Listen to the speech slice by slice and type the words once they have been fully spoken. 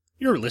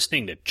You're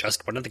listening to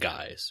Just One of the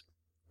Guys,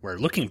 where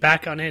looking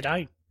back on it,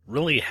 I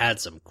really had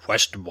some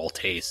questionable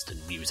taste in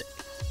music.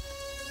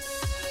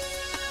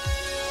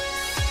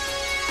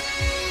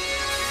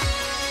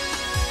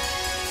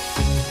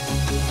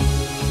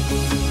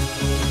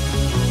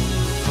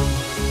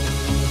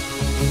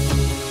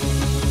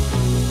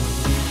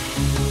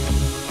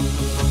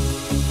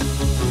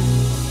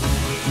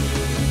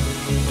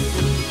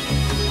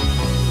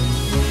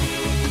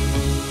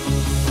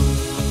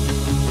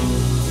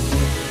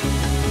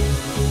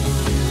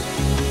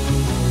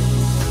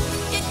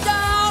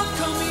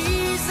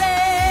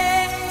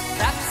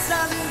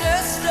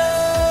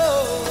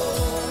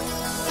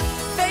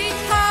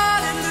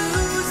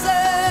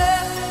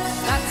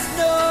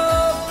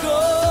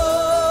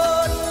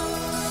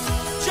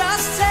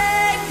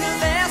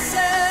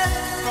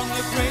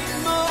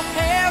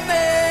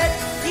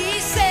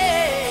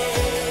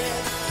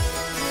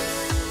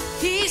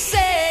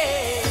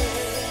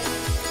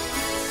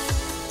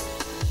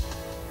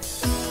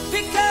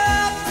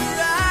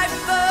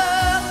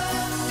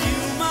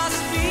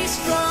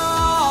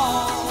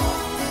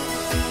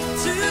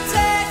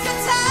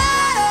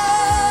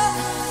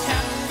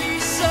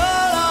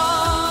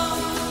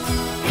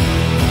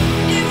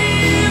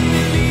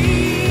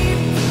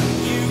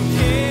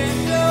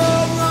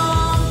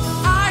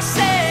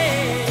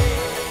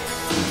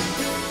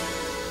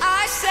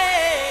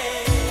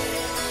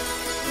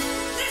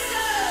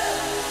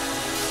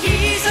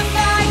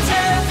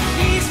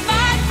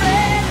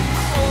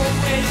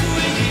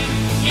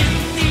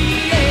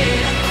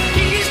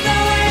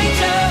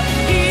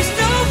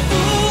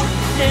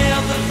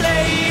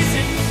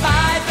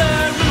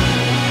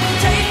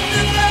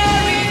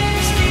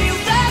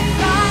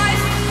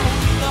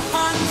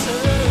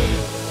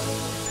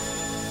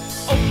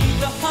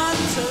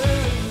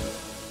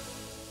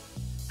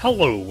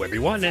 Hello,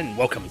 everyone, and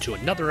welcome to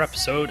another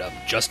episode of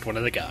Just One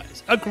of the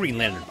Guys, a Green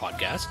Lantern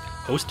podcast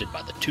hosted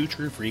by the Two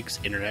True Freaks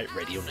Internet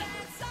Radio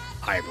Network.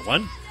 Hi,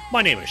 everyone.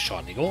 My name is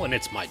Sean Eagle, and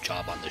it's my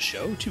job on this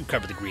show to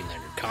cover the Green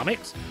Lantern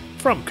comics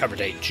from cover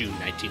date June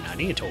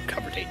 1990 until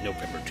cover date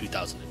November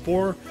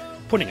 2004,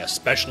 putting a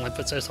special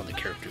emphasis on the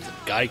characters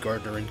of Guy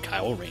Gardner and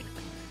Kyle Rayner.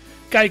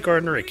 Guy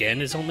Gardner,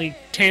 again, is only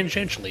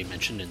tangentially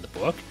mentioned in the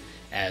book,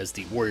 as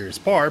the Warriors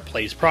Bar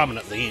plays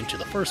prominently into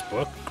the first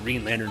book,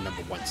 Green Lantern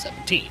number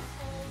 117.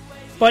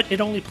 But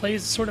it only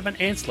plays sort of an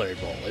ancillary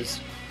role,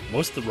 as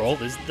most of the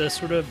role is the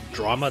sort of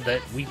drama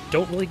that we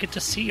don't really get to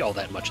see all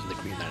that much in the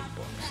Green Lantern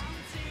books.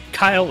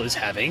 Kyle is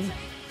having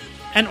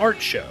an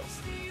art show,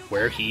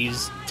 where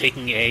he's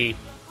taking a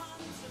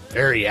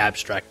very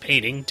abstract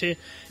painting to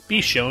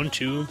be shown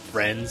to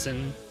friends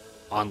and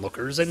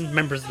onlookers and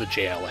members of the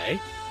JLA.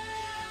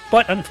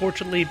 But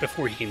unfortunately,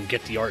 before he can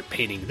get the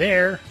painting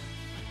there,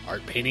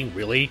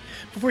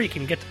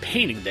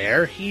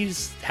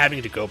 he's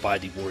having to go by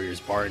the Warriors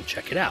Bar and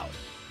check it out.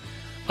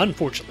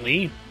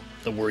 Unfortunately,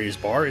 the Warriors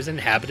Bar is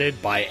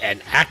inhabited by an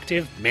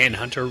active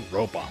Manhunter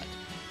robot,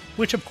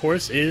 which of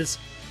course is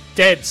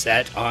dead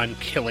set on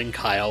killing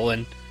Kyle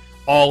and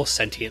all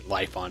sentient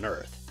life on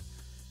Earth.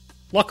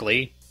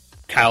 Luckily,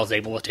 Kyle's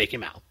able to take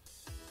him out.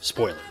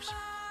 Spoilers.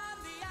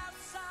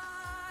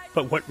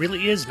 But what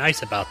really is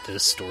nice about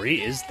this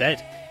story is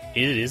that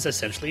it is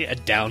essentially a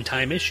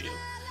downtime issue.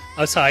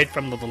 Aside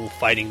from the little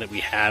fighting that we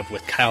have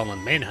with Kyle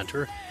and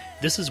Manhunter,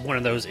 this is one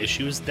of those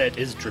issues that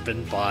is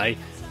driven by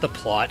the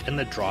plot and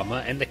the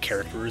drama and the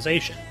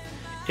characterization.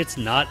 It's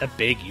not a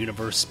big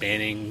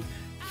universe-spanning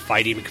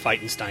Fighty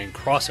McFightenstein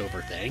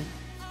crossover thing.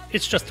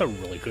 It's just a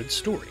really good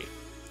story.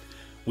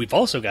 We've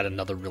also got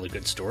another really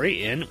good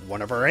story in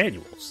one of our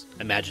annuals.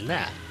 Imagine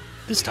that.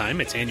 This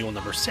time it's annual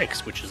number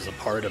 6, which is a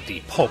part of the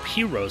Pulp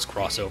Heroes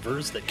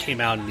crossovers that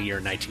came out in the year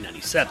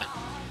 1997.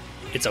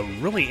 It's a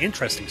really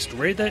interesting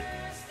story that,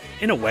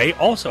 in a way,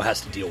 also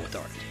has to deal with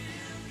art.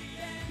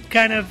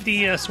 Kind of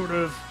the sort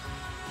of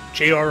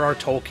J.R.R.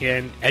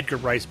 Tolkien, Edgar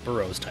Rice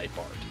Burroughs type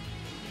art.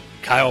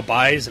 Kyle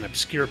buys an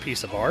obscure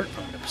piece of art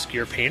from an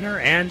obscure painter,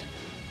 and,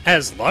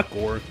 as luck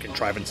or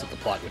contrivance of the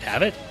plot would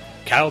have it,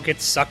 Kyle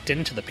gets sucked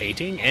into the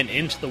painting and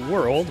into the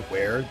world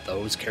where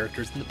those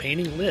characters in the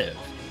painting live.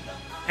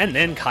 And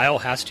then Kyle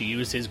has to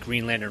use his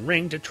Green Lantern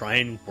ring to try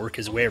and work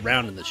his way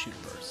around in this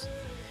universe.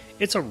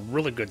 It's a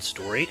really good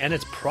story, and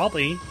it's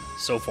probably,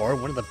 so far,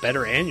 one of the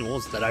better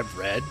annuals that I've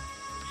read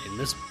in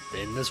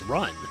this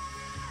run.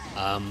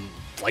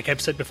 Like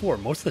I've said before,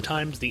 most of the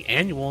times the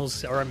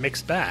annuals are a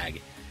mixed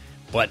bag,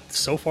 but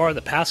so far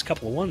the past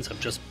couple of ones have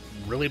just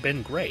really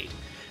been great.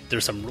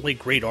 There's some really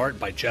great art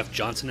by Jeff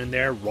Johnson in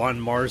there. Ron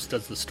Mars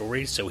does the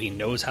stories, so he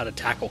knows how to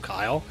tackle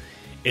Kyle.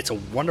 It's a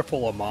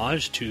wonderful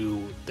homage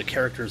to the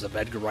characters of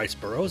Edgar Rice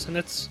Burroughs, and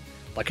it's,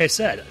 like I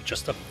said,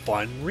 just a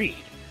fun read.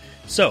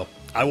 So,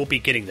 I will be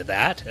getting to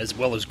that, as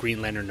well as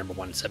Green Lantern number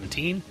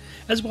 117,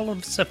 as well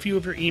as a few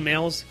of your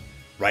emails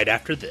right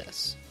after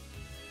this.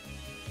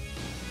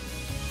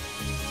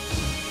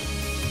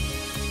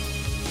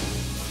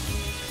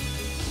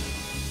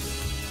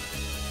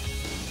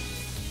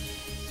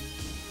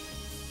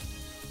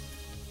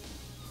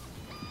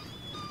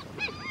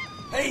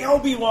 Hey,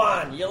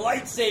 Obi-Wan, your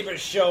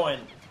lightsaber's showing.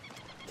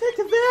 Take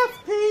a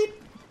bath, Pete!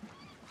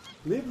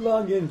 Live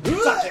long and...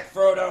 Suck it,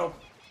 Frodo!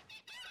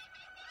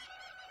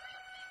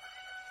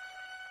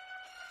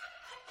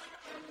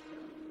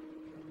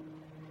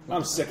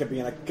 I'm sick of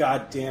being a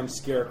goddamn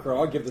scarecrow.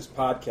 I'll give this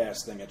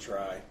podcast thing a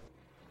try.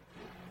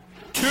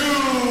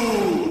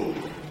 Two,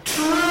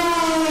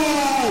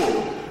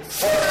 true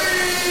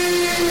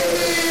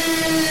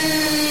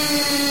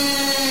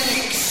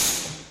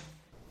freaks!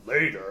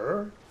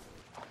 Later.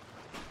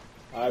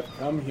 I've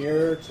come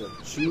here to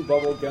chew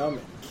bubblegum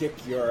and kick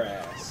your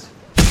ass.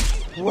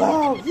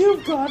 Wow,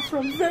 you've gone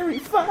from very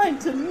fine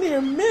to near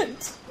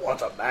mint.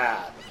 What a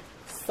man.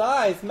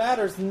 Size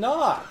matters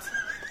not.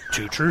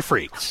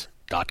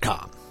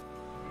 TwoTrueFreaks.com.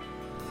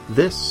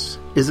 This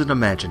is an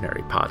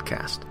imaginary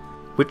podcast,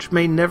 which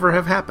may never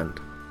have happened,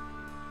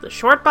 The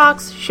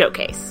Shortbox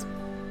Showcase.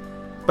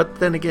 but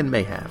then again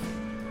may have.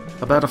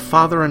 About a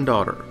father and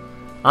daughter.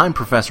 I'm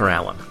Professor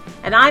Allen,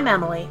 And I'm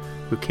Emily.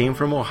 who came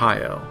from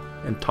Ohio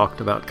and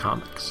talked about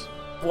comics.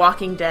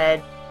 Walking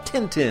Dead,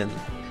 Tintin,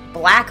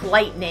 Black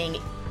Lightning.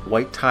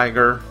 White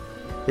Tiger.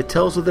 It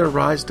tells of their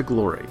rise to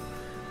glory,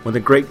 when the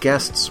great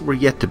guests were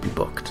yet to be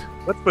booked,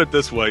 Let's put it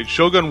this way,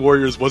 Shogun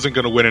Warriors wasn't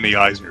going to win any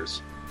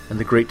Eisners. and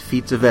the great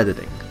feats of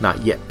editing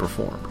not yet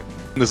performed.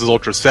 This is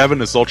Ultra 7,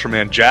 this is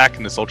Ultraman Jack,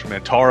 and this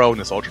Ultraman Taro, and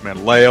this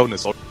Ultraman Leo, and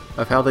this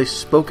Of how they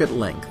spoke at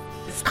length,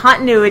 This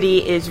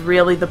continuity is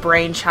really the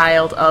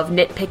brainchild of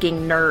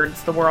nitpicking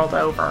nerds the world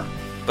over.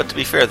 But to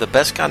be fair, the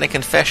best kind of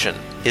confession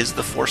is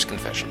the Force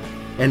confession.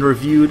 and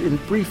reviewed in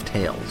brief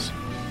tales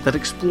that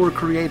explore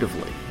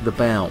creatively the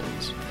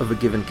bounds of a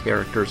given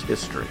character's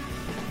history,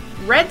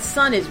 Red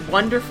Sun is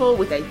wonderful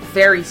with a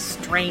very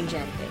strange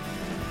ending.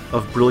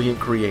 of brilliant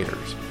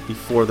creators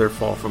before their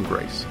fall from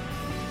grace.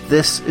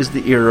 This is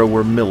the era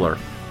where Miller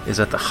is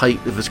at the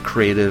height of his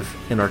creative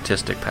and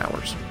artistic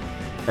powers,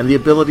 and the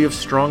ability of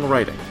strong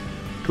writing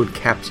to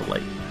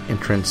encapsulate and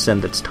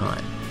transcend its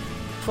time.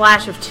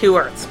 Flash of Two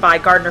Earths by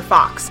Gardner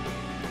Fox.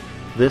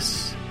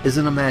 This is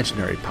an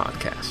imaginary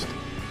podcast.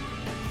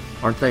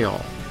 Aren't they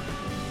all?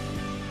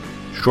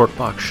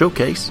 Shortbox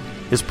Showcase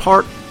is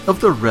part of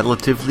the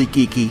Relatively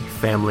Geeky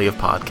family of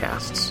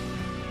podcasts.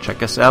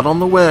 Check us out on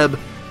the web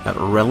at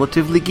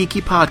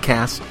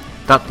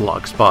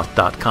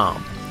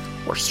relativelygeekypodcast.blogspot.com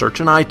or search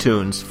in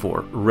iTunes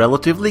for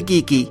Relatively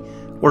Geeky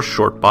or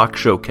Shortbox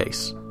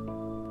Showcase.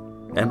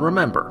 And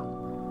remember,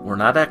 we're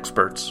not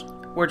experts.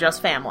 We're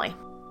just family.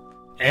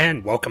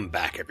 And welcome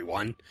back,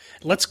 everyone.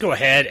 Let's go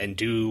ahead and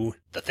do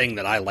the thing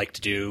that I like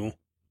to do.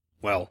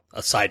 Well,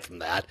 aside from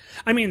that.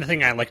 I mean, the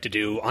thing I like to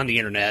do on the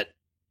internet.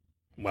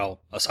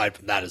 Well, aside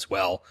from that as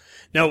well.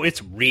 No,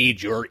 it's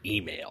read your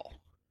email.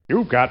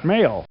 You've got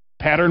mail.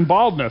 Pattern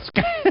baldness.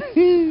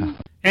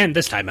 And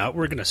this time out,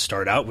 we're going to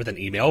start out with an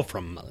email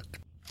from a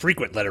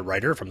frequent letter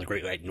writer from the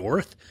Great White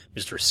North,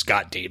 Mr.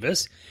 Scott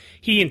Davis.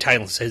 He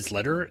entitles his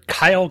letter,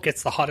 Kyle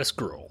Gets the Hottest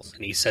Girls.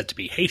 And he said to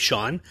me, Hey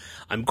Sean,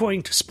 I'm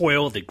going to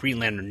spoil the Green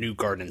Lantern New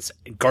Guardians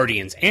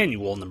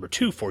Annual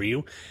 #2 for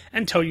you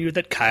and tell you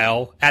that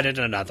Kyle added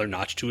another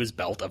notch to his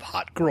belt of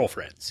hot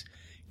girlfriends.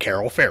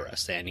 Carol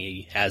Ferris. And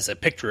he has a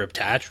picture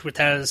attached which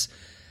has,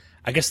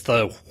 I guess,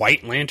 the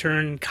White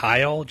Lantern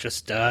Kyle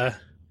just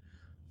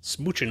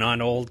smooching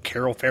on old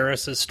Carol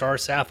Ferris's Star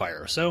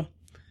Sapphire. So,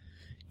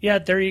 yeah,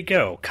 there you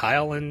go.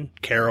 Kyle and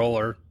Carol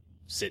are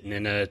sitting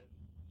in a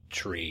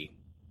tree.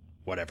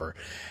 Whatever.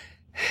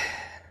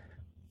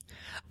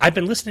 I've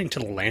been listening to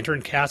the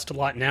Lantern Cast a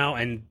lot now,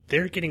 and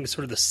they're getting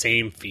sort of the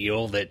same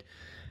feel that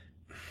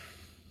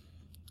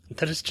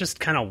it's just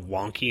kind of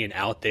wonky and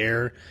out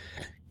there.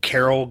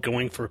 Carol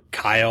going for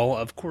Kyle,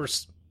 of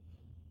course.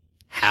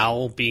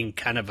 Hal being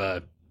kind of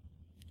a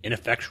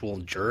ineffectual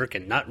jerk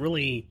and not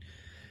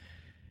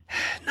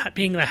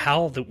being the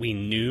Hal that we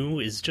knew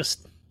is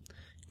just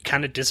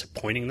kind of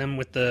disappointing them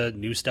with the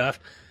new stuff.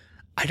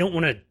 I don't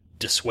want to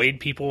dissuade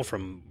people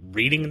from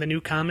reading the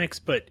new comics,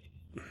 but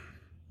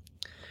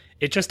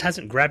it just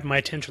hasn't grabbed my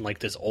attention like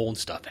this old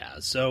stuff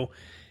has. So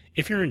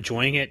if you're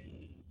enjoying it,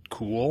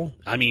 cool.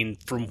 I mean,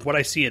 from what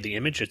I see of the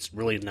image, it's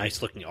really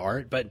nice looking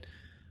art, but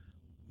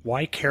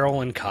why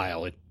Carol and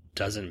Kyle? It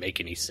doesn't make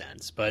any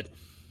sense, but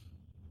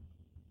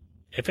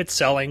if it's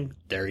selling,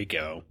 there you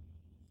go.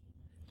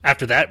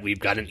 After that, we've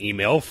got an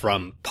email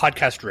from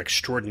podcaster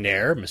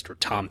extraordinaire, Mr.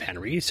 Tom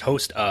Panarese,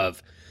 host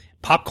of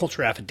Pop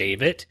Culture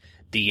Affidavit,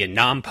 the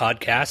Nam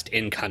podcast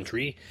in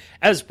country,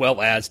 as well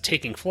as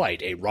Taking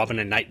Flight, a Robin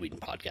and Nightwing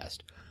podcast.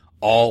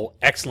 All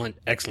excellent,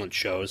 excellent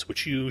shows,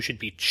 which you should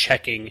be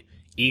checking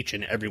each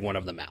and every one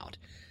of them out.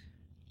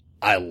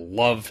 I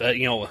love, I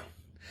know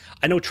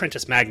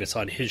Trentus Magnus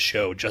on his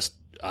show just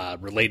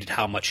related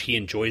how much he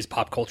enjoys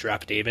Pop Culture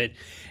Affidavit,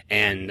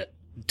 and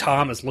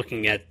Tom is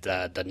looking at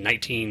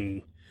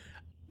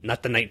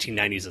not the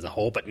 1990s as a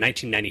whole, but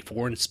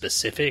 1994 in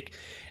specific,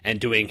 and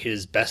doing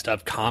his best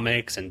of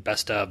comics and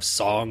best of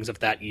songs of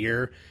that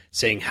year,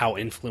 saying how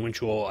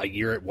influential a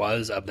year it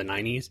was of the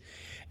 90s.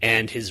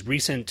 And his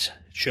recent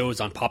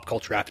shows on Pop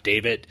Culture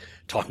Affidavit,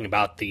 talking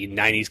about the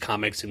 90s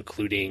comics,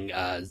 including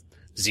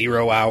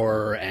Zero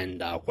Hour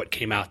and what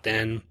came out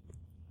then,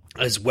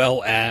 as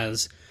well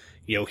as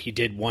He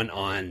did one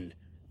on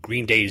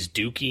Green Day's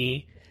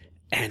Dookie,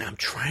 and I'm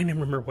trying to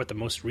remember what the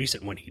most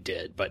recent one he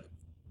did, but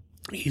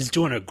he's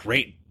doing a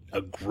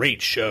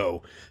great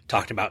show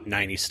talking about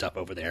 90s stuff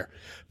over there.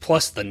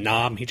 Plus the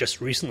Nom, he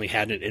just recently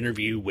had an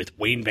interview with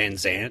Wayne Van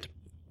Zandt,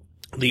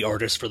 the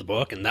artist for the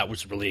book, and that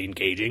was really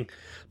engaging.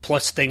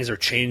 Plus things are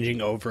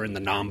changing over in the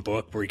Nom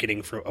book. We're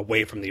getting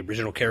away from the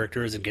original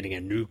characters and getting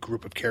a new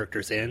group of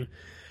characters in.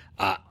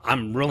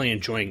 I'm really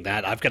enjoying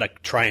that. I've got to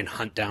try and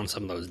hunt down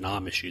some of those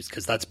Nom issues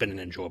because that's been an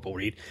enjoyable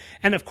read.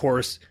 And of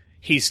course,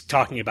 he's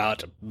talking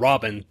about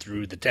Robin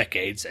through the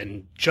decades,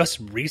 and just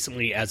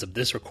recently, as of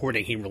this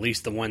recording, he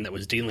released the one that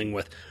was dealing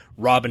with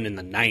Robin in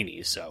the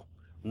 90s. So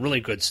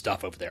really good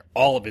stuff over there.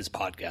 All of his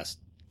podcasts,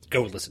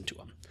 go listen to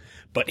him.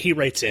 But he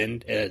writes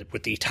in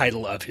with the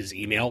title of his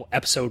email,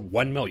 Episode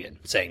 1 Million,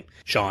 saying,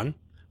 Sean,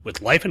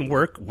 with life and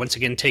work once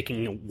again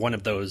taking one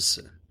of those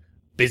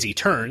busy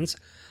turns,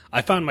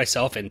 I found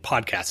myself in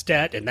podcast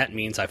debt, and that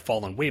means I've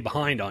fallen way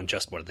behind on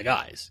Just One of the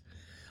Guys.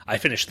 I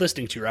finished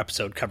listening to your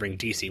episode covering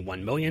DC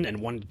 1 Million and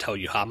wanted to tell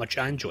you how much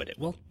I enjoyed it.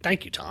 Well,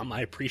 thank you, Tom.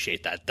 I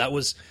appreciate that. That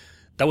was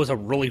a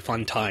really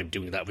fun time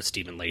doing that with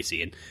Stephen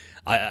Lacey. And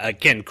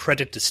again,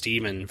 credit to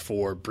Stephen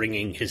for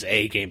bringing his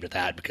A game to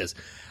that, because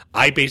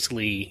I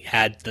basically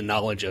had the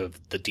knowledge of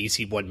the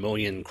DC 1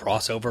 Million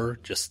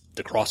crossover, just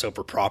the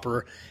crossover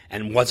proper,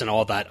 and wasn't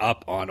all that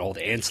up on all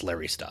the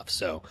ancillary stuff.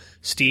 So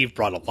Steve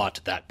brought a lot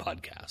to that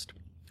podcast.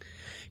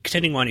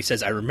 Continuing on, he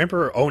says, I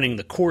remember owning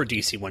the core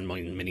DC 1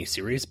 Million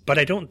miniseries, but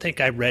I don't think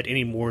I read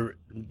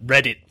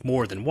it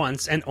more than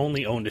once and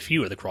only owned a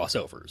few of the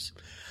crossovers.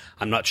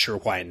 I'm not sure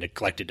why I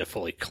neglected to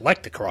fully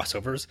collect the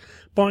crossovers,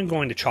 but I'm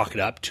going to chalk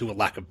it up to a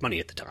lack of money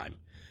at the time.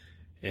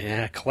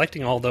 Yeah,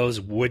 collecting all those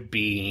would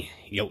be,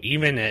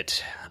 even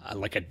at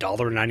like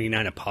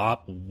 $1.99 a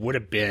pop, would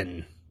have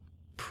been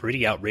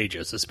pretty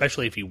outrageous,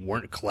 especially if you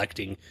weren't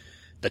collecting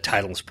the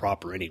titles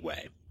proper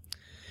anyway.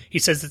 He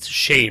says it's a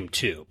shame,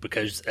 too,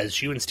 because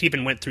as you and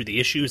Stephen went through the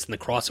issues and the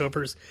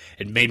crossovers,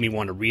 it made me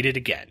want to read it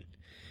again.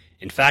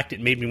 In fact, it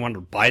made me want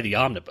to buy the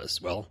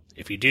omnibus. Well,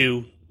 if you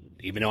do,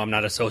 even though I'm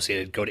not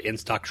associated, go to In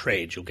Stock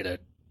Trades. You'll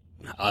get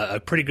a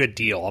pretty good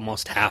deal,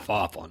 almost half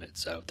off on it,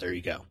 so there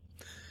you go.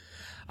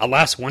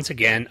 Alas, once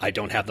again, I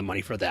don't have the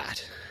money for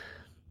that.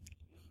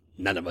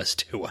 None of us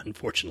do,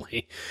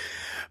 unfortunately.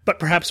 But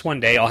perhaps one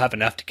day I'll have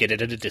enough to get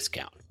it at a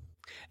discount.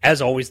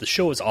 As always, the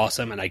show is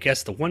awesome, and I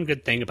guess the one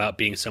good thing about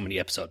being so many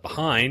episodes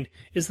behind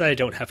is that I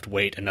don't have to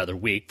wait another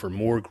week for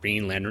more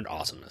Green Lantern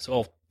awesomeness.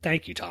 Well,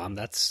 thank you, Tom.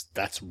 That's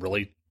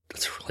really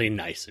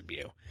nice of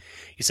you.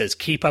 He says,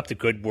 keep up the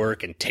good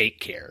work and take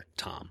care,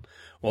 Tom.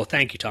 Well,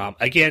 thank you, Tom.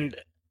 Again,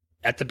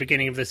 at the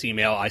beginning of this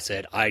email, I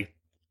said I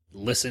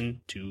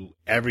listen to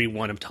every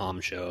one of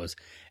Tom's shows,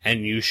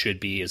 and you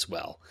should be as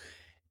well.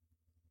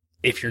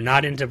 If you're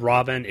not into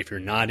Robin, if you're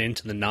not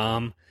into the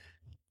Nom,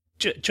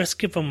 just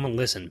give them a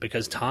listen,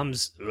 because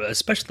Tom's,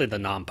 especially the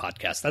Nom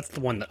podcast, that's the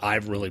one that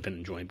I've really been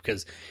enjoying,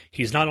 because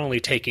he's not only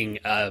taking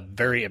a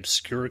very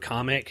obscure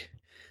comic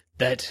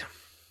that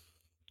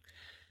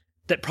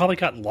probably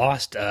got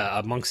lost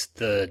amongst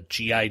the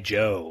G.I.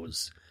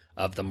 Joes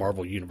of the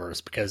Marvel Universe,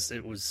 because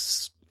it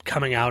was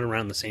coming out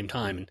around the same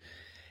time, and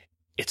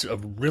it's a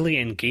really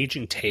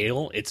engaging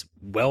tale. It's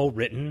well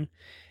written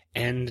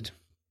and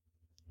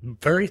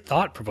very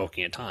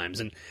thought-provoking at times.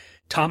 And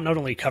Tom not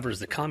only covers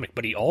the comic,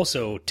 but he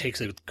also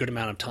takes a good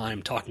amount of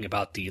time talking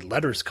about the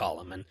letters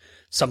column and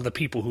some of the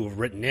people who have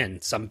written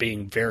in, some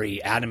being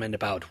very adamant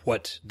about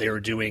what they're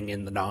doing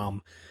in the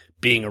Nom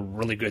being a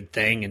really good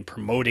thing and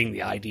promoting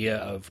the idea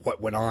of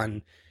what went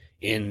on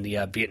in the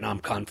Vietnam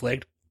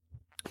conflict,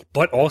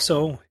 but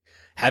also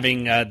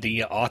having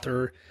the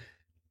author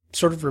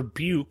sort of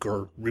rebuke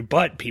or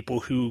rebut people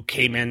who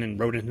came in and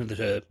wrote into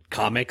the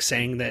comic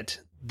saying that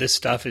this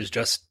stuff is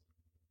just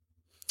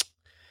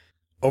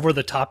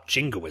over-the-top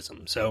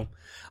jingoism. So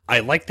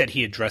I like that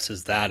he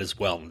addresses that as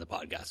well in the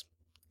podcast.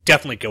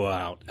 Definitely go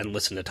out and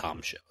listen to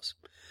Tom's shows.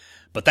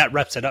 But that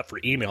wraps it up for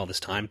email this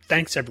time.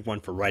 Thanks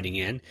everyone for writing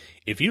in.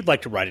 If you'd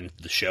like to write into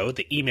the show,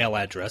 the email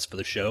address for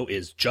the show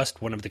is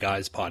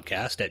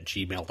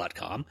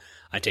justoneoftheguyspodcast@gmail.com.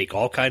 I take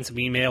all kinds of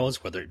emails,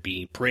 whether it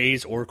be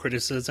praise or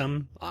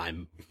criticism.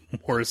 I'm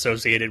more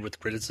associated with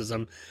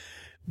criticism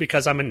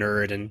because I'm a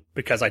nerd and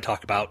because I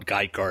talk about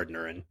Guy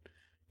Gardner. And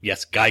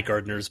yes, Guy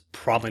Gardner's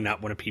probably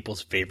not one of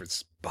people's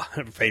favorite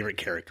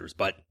characters,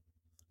 but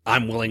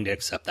I'm willing to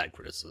accept that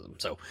criticism.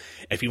 So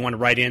if you want to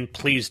write in,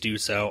 please do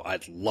so.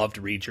 I'd love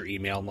to read your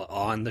email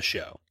on the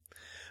show.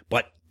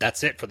 But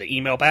that's it for the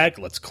email bag.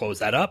 Let's close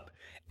that up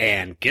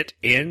and get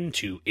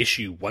into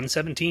issue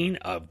 117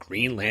 of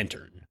Green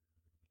Lantern.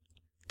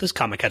 This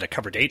comic had a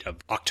cover date of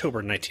October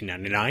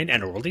 1999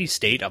 and a release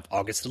date of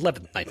August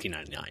 11th,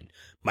 1999.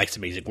 Mike's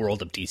Amazing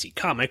World of DC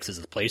Comics is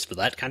the place for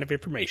that kind of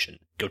information.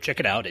 Go check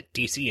it out at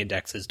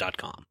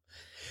dcindexes.com.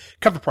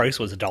 Cover price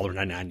was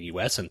 $1.99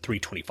 US and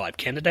 $3.25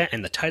 Canada,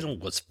 and the title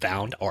was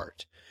Found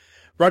Art.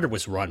 Writer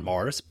was Ron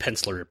Mars,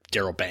 penciler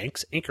Darryl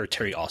Banks, inker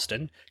Terry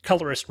Austin,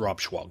 colorist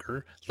Rob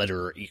Schwager,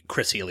 letterer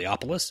Chris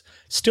Eliopoulos,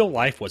 still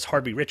life was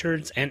Harvey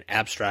Richards, and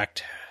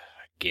abstract,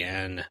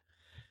 again,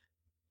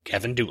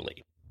 Kevin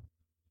Dooley.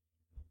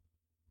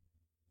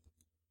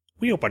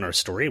 We open our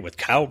story with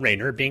Kyle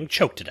Rayner being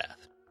choked to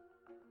death.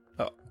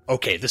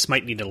 Okay, this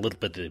might need a little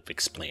bit of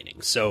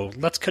explaining, so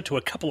let's cut to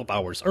a couple of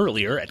hours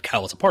earlier at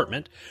Kyle's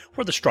apartment,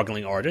 where the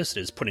struggling artist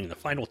is putting the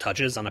final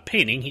touches on a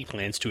painting he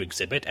plans to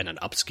exhibit at an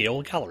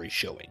upscale gallery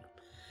showing.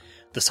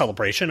 The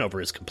celebration over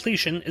his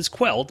completion is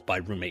quelled by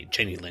roommate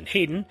Jenny Lynn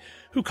Hayden,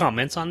 who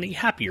comments on the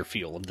happier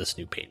feel of this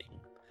new painting.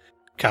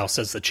 Kyle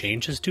says the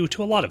change is due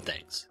to a lot of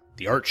things: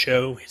 the art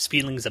show, his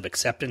feelings of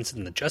acceptance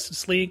in the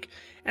Justice League,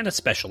 and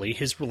especially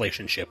his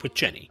relationship with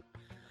Jenny.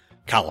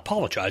 Kyle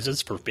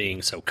apologizes for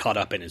being so caught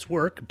up in his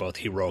work, both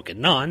heroic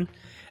and non,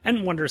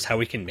 and wonders how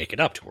he can make it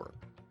up to her.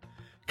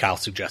 Kyle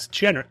suggests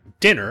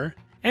dinner,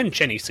 and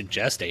Jenny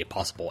suggests a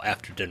possible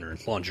after-dinner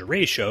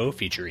lingerie show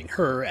featuring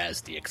her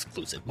as the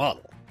exclusive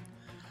model.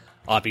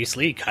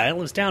 Obviously,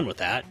 Kyle is down with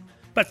that,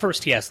 but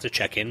first he has to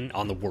check in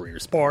on the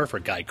Warriors bar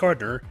for Guy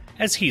Gardner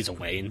as he's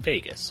away in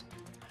Vegas.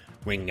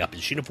 Ringing up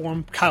his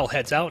uniform, Kyle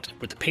heads out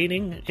with the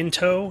painting in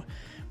tow,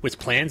 with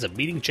plans of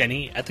meeting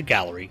Jenny at the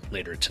gallery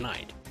later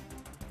tonight.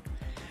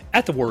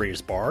 At the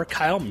Warriors bar,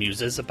 Kyle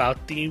muses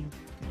about the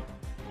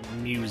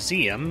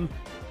museum-type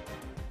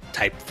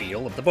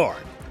feel of the bar.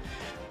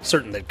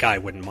 Certain that Guy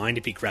wouldn't mind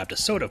if he grabbed a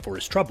soda for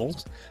his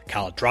troubles,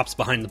 Kyle drops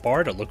behind the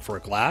bar to look for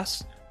a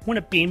glass, when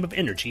a beam of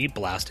energy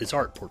blasts his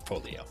art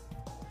portfolio.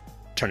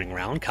 Turning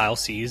around, Kyle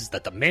sees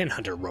that the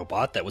Manhunter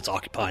robot that was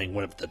occupying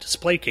one of the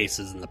display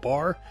cases in the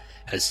bar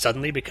has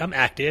suddenly become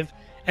active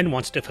and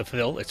wants to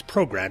fulfill its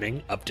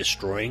programming of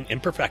destroying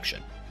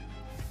imperfection.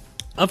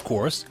 Of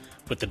course,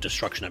 with the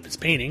destruction of his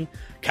painting,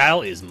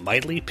 Kyle is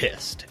mightily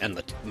pissed, and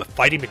the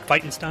Fighting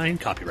McFightenstein,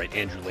 copyright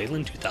Andrew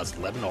Leyland,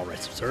 2011, all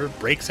rights reserved,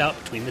 breaks out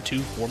between the two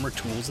former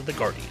tools of the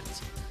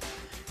Guardians.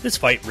 This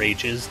fight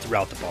rages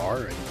throughout the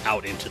bar and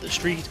out into the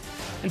street,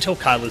 until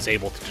Kyle is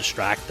able to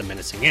distract the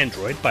menacing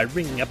android by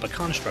ringing up a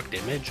construct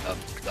image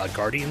of a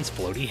Guardian's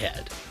floaty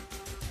head.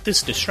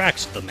 This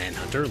distracts the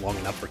Manhunter long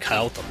enough for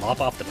Kyle to lop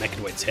off the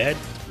mechanoid's head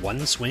with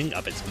one swing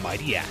of his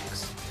mighty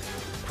axe.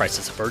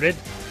 Crisis averted,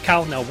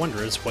 Kyle now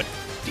wonders what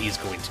he's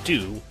going to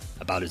do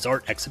about his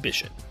art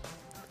exhibition.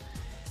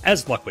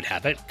 As luck would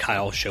have it,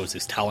 Kyle shows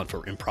his talent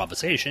for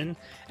improvisation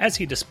as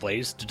he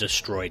displays the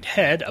destroyed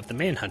head of the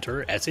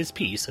Manhunter as his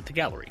piece at the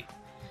gallery.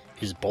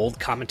 His bold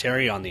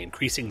commentary on the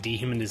increasing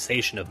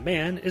dehumanization of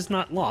man is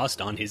not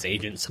lost on his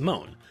agent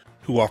Simone,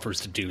 who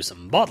offers to do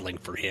some modeling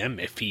for him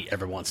if he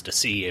ever wants to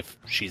see if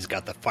she's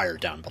got the fire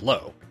down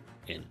below,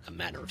 in a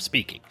manner of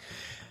speaking.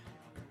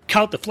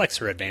 Kyle deflects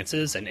her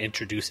advances and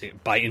introducing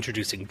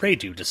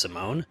Radu to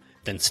Simone,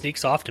 then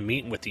sneaks off to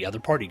meet with the other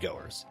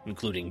partygoers,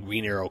 including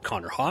Green Arrow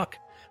Connor Hawke,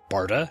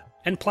 Barda,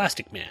 and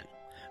Plastic Man,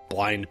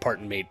 Blind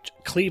partner-mate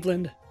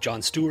Cleveland,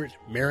 John Stewart,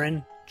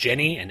 Marin,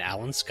 Jenny, and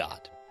Alan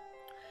Scott.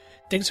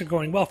 Things are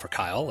going well for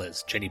Kyle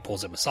as Jenny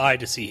pulls him aside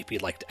to see if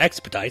he'd like to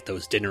expedite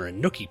those dinner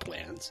and nookie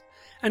plans,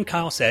 and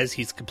Kyle says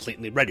he's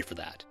completely ready for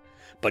that,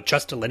 but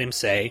just to let him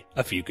say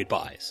a few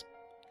goodbyes.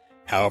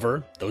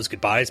 However, those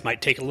goodbyes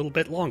might take a little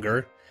bit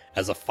longer,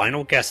 as a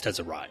final guest has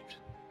arrived.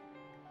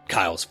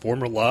 Kyle's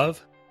former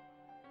love,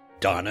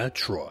 Donna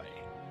Troy.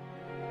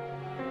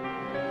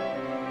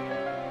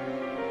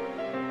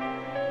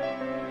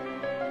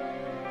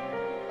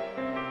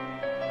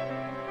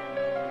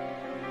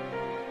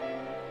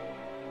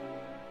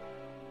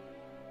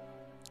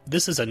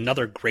 This is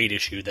another great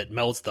issue that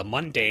melds the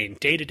mundane,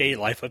 day-to-day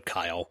life of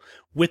Kyle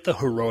with the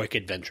heroic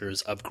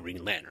adventures of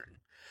Green Lantern.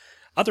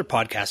 Other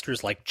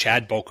podcasters like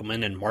Chad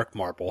Bokelman and Mark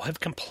Marble have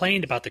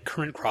complained about the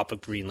current crop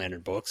of Green Lantern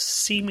books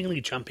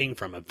seemingly jumping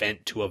from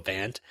event to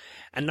event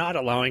and not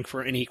allowing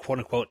for any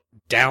quote-unquote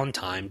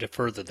downtime to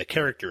further the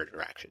character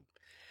interaction.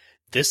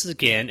 This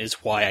again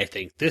is why I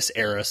think this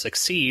era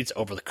succeeds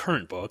over the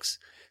current books,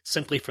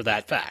 simply for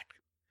that fact.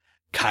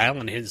 Kyle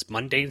and his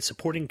mundane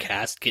supporting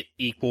cast get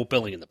equal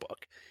billing in the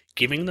book,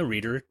 giving the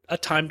reader a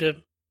time to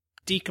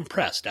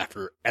decompress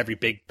after every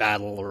big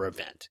battle or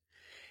event.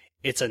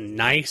 It's a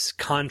nice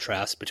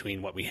contrast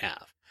between what we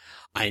have.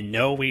 I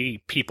know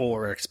people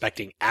are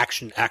expecting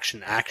action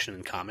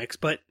in comics,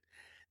 but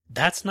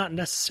that's not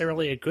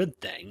necessarily a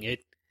good thing.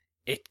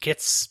 It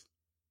gets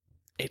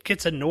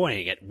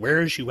annoying. It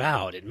wears you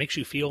out. It makes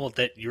you feel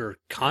that you're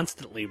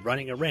constantly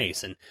running a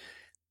race. And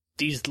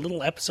these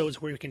little episodes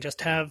where you can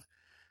just have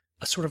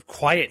a sort of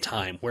quiet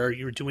time where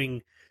you're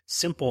doing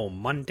simple,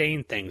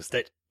 mundane things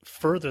that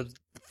further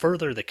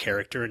the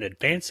character and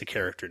advance the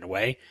character in a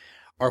way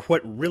are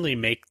what really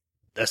make,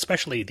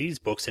 especially these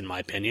books, in my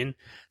opinion,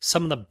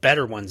 some of the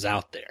better ones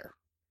out there.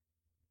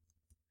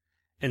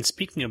 And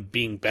speaking of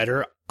being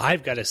better,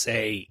 I've got to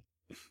say,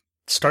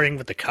 starting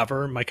with the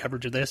cover, my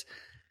coverage of this,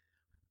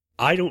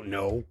 I don't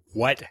know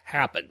what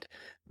happened.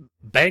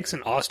 Banks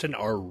and Austin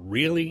are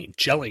really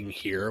gelling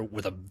here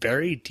with a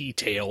very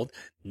detailed,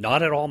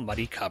 not at all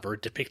muddy cover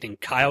depicting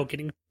Kyle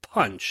getting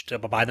punched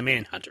by the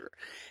Manhunter.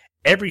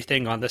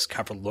 Everything on this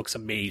cover looks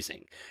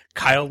amazing.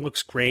 Kyle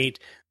looks great.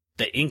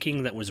 The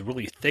inking that was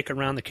really thick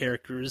around the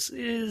characters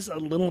is a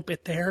little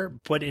bit there,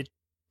 but it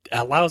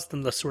allows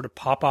them to sort of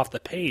pop off the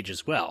page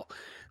as well.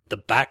 The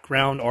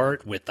background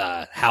art with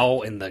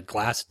Hal in the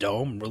glass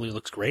dome really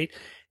looks great.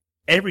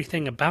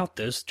 Everything about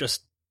this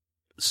just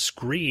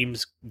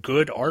screams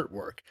good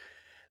artwork.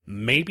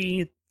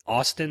 Maybe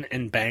Austin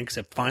and Banks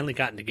have finally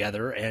gotten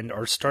together and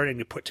are starting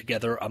to put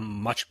together a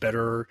much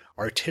better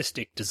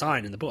artistic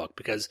design in the book,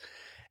 because,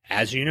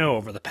 as you know,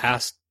 over the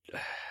past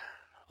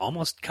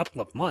almost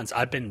couple of months,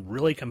 I've been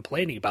really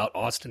complaining about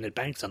Austin and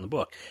Banks on the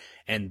book,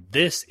 and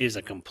this is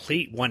a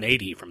complete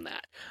 180 from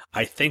that.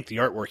 I think the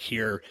artwork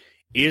here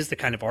is the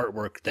kind of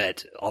artwork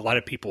that a lot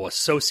of people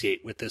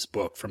associate with this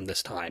book from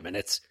this time, and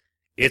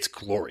it's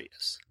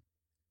glorious.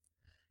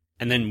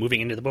 And then moving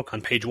into the book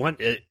on page 1,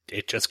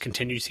 it just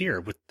continues here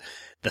with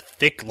the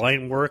thick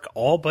line work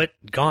all but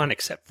gone,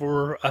 except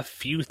for a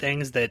few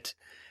things that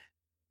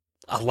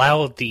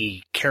allow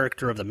the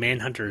character of the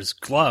Manhunter's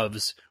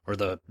gloves, or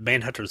the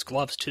Manhunter's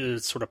gloves, to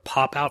sort of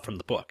pop out from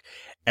the book.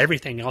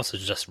 Everything else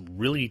is just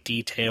really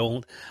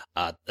detailed,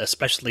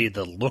 especially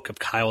the look of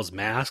Kyle's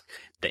mask.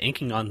 The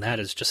inking on that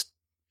is just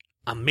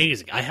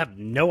amazing. I have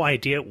no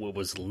idea what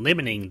was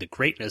limiting the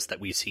greatness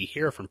that we see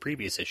here from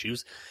previous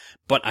issues,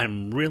 but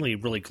I'm really,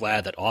 really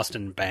glad that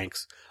Austin and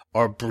Banks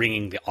are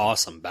bringing the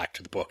awesome back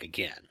to the book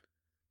again.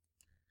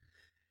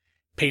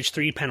 Page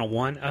 3, panel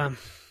 1.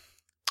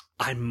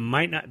 I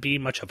might not be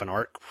much of an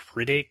art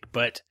critic,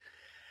 but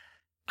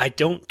I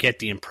don't get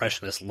the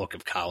impressionist look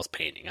of Kyle's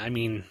painting. I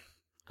mean,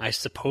 I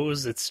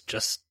suppose it's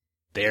just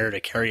there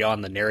to carry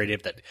on the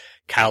narrative that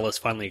Kyle has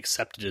finally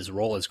accepted his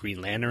role as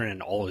Green Lantern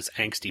and all his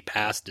angsty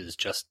past is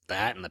just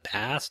that in the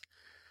past.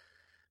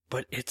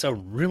 But it's a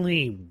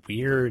really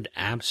weird,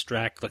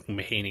 abstract-looking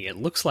painting. It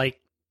looks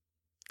like,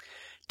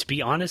 to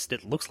be honest,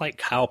 it looks like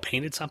Kyle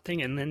painted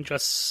something and then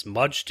just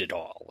smudged it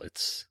all.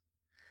 It's...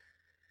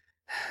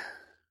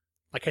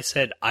 Like I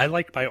said, I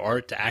like my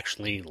art to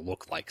actually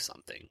look like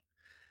something.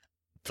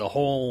 The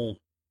whole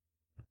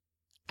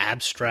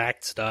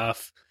abstract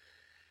stuff,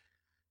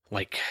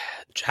 like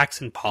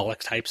Jackson Pollock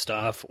type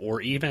stuff, or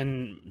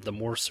even the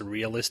more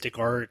surrealistic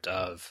art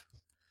of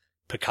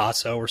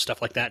Picasso or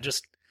stuff like that,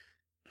 just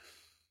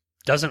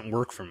doesn't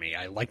work for me.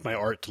 I like my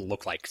art to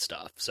look like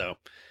stuff, so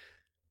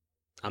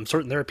I'm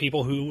certain there are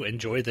people who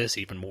enjoy this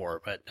even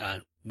more, but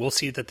we'll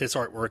see that this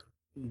artwork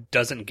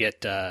doesn't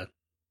get the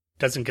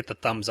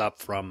thumbs up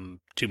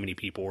from too many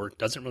people, or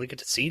doesn't really get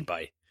seen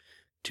by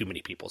too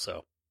many people,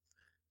 so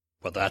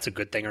whether that's a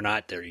good thing or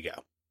not, there you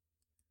go.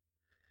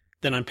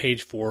 Then on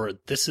page 4,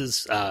 this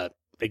is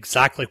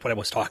exactly what I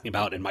was talking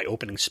about in my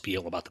opening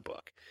spiel about the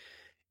book.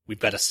 We've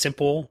got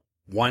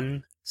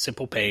one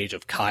simple page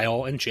of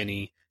Kyle and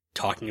Jenny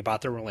talking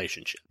about their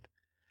relationship.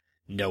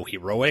 No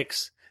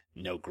heroics,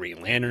 no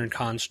Green Lantern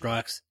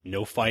constructs,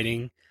 no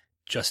fighting,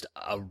 just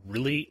a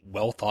really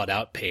well thought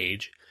out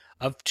page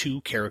of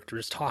two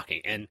characters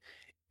talking, and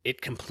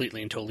it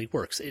completely and totally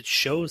works. It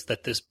shows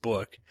that this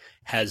book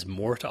has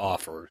more to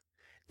offer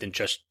than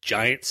just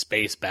giant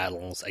space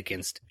battles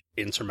against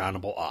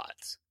insurmountable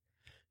odds.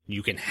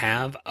 You can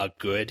have a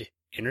good,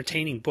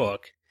 entertaining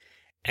book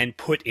and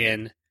put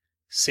in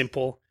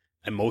simple,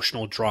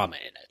 emotional drama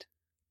in it.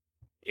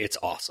 It's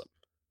awesome.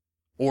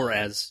 Or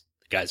as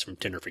the guys from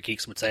Tinder for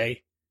Geeks would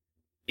say,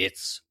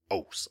 it's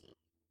awesome.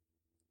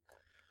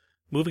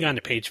 Moving on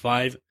to page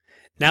 5.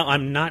 Now,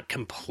 I'm not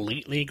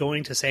completely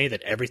going to say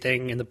that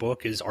everything in the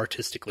book is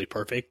artistically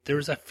perfect.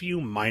 There's a few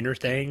minor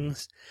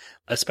things,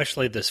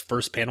 especially this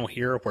first panel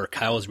here where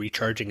Kyle is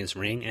recharging his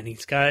ring, and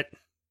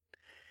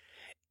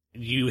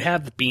you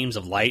have the beams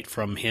of light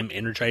from him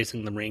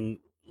energizing the ring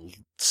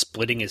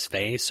splitting his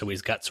face, so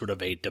he's got sort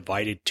of a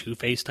divided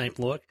Two-Face type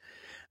look.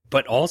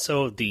 But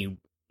also the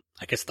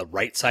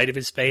right side of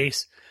his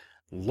face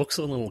looks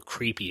a little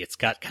creepy. It's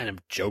got kind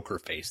of Joker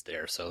face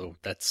there, so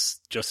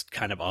that's just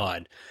kind of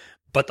odd.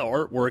 But the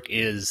artwork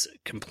is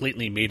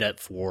completely made up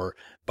for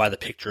by the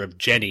picture of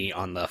Jenny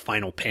on the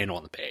final panel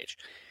on the page.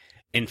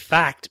 In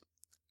fact,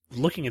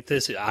 looking at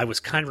this, I was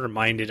kind of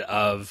reminded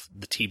of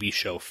the TV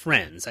show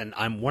Friends, and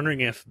I'm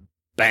wondering if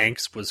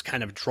Banks was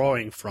kind of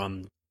drawing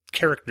from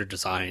character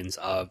designs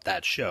of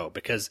that show,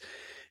 because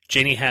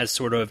Jenny has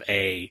sort of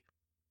a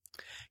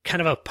kind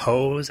of a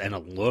pose and a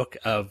look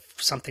of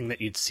something that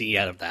you'd see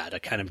out of that, a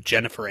kind of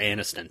Jennifer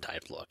Aniston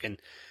type look, and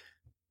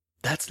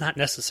that's not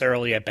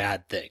necessarily a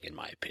bad thing, in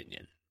my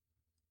opinion.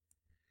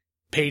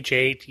 Page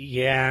 8,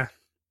 yeah,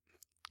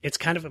 it's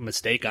kind of a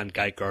mistake on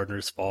Guy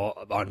Gardner's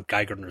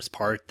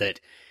part that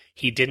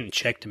he didn't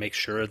check to make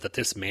sure that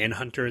this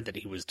Manhunter that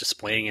he was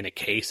displaying in a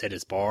case at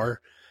his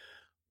bar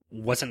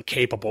wasn't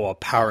capable of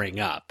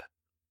powering up.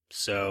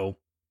 So,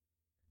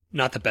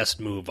 not the best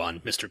move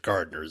on Mr.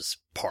 Gardner's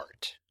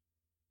part.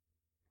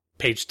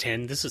 Page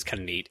 10, this is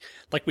kind of neat.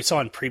 Like we saw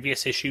in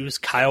previous issues,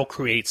 Kyle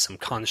creates some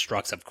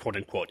constructs of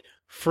quote-unquote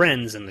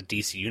friends in the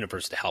DC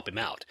universe to help him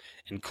out,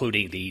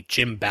 including the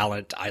Jim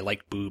Ballant I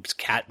Like Boobs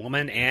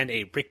Catwoman and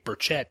a Rick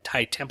Burchett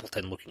Ty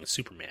Templeton looking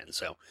Superman.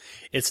 So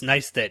it's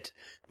nice that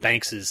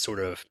Banks is sort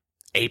of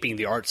aping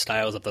the art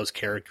styles of those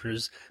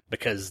characters,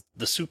 because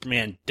the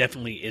Superman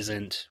definitely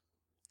isn't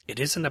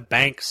a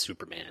Banks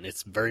Superman.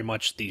 It's very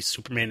much the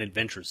Superman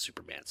Adventures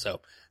Superman. So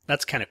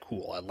that's kind of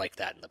cool. I like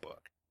that in the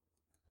book.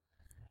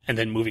 And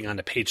then moving on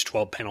to page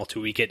 12, panel 2,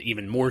 we get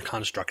even more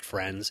Construct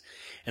friends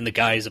in the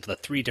guise of the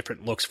 3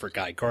 different looks for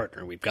Guy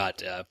Gardner. We've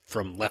got,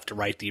 from left to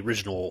right, the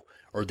original,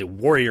 or the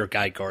warrior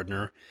Guy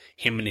Gardner,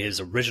 him in his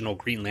original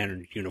Green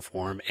Lantern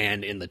uniform,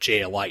 and in the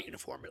JLI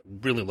uniform. It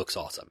really looks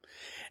awesome.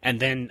 And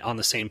then on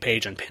the same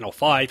page, on panel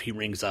 5, he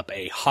rings up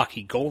a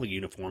hockey goalie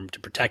uniform to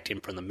protect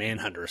him from the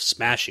Manhunter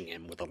smashing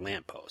him with a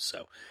lamppost.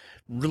 So,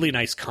 really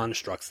nice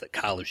constructs that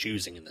Kyle is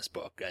using in this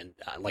book. And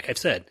like I've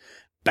said,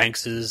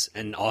 Banks's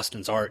and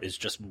Austin's art is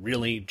just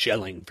really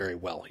gelling very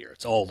well here.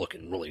 It's all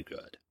looking really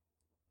good.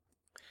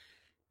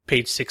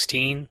 Page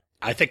 16,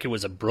 I think it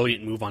was a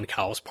brilliant move on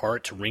Kyle's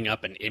part to ring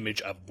up an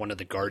image of one of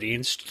the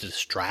Guardians to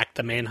distract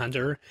the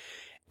Manhunter.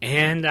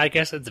 And I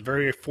guess it's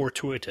very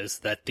fortuitous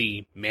that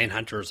the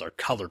Manhunters are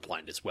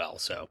colorblind as well,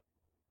 so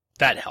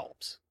that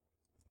helps.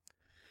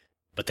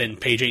 But then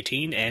page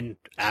 18, and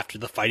after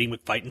the fighting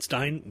with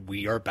Fightenstein,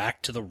 we are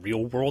back to the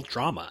real-world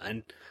drama,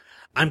 and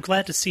I'm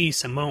glad to see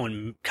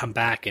Simone come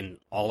back in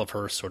all of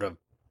her sort of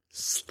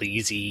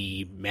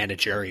sleazy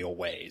managerial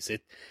ways.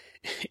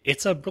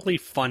 It's a really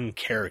fun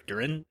character,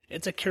 and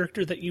it's a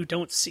character that you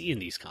don't see in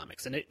these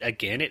comics. And it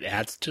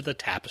adds to the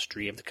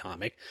tapestry of the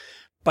comic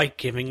by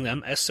giving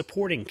them a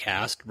supporting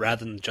cast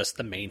rather than just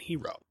the main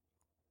hero.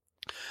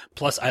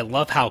 Plus, I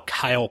love how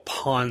Kyle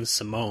pawns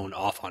Simone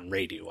off on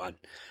radio.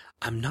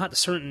 I'm not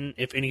certain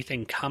if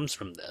anything comes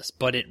from this,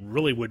 but it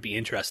really would be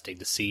interesting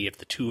to see if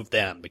the two of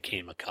them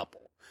became a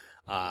couple.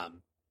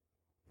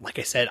 Like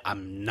I said,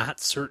 I'm not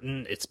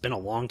certain. It's been a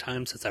long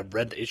time since I've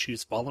read the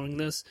issues following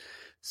this,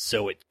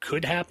 so it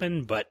could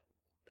happen, but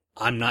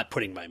I'm not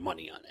putting my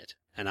money on it,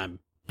 and I'm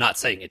not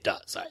saying it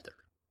does either.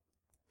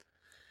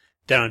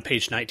 Then on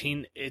page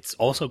 19, it's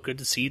also good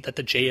to see that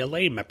the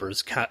JLA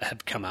members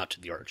have come out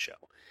to the art show.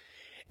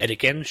 It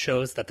again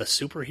shows that the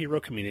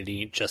superhero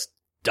community just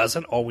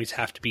doesn't always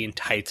have to be in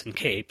tights and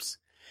capes,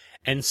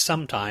 and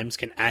sometimes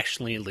can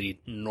actually lead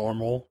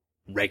normal,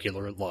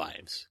 regular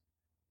lives.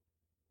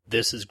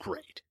 This is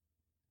great.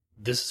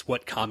 This is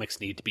what comics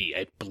need to be,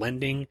 a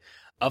blending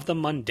of the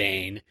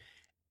mundane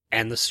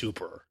and the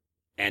super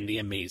and the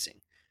amazing.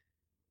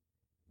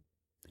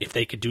 If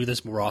they could do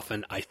this more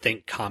often, I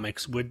think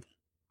comics would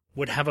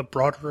have a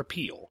broader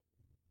appeal.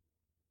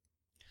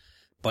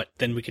 But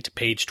then we get to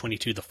page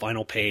 22, the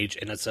final page,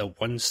 and it's a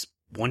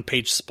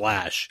one-page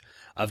splash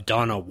of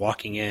Donna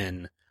walking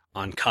in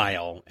on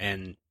Kyle,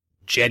 and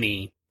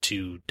Jenny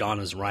to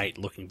Donna's right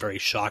looking very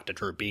shocked at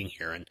her being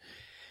here. And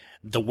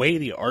the way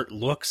the art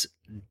looks,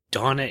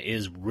 Donna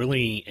is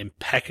really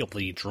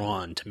impeccably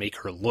drawn to make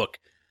her look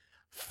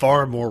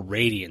far more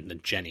radiant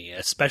than Jenny,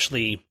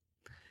 especially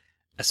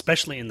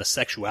in the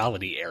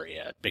sexuality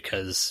area,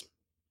 because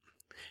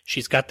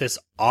she's got this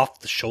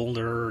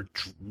off-the-shoulder,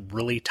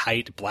 really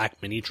tight black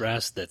mini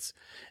dress that's,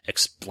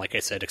 like I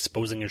said,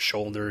 exposing her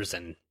shoulders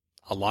and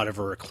a lot of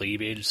her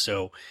cleavage,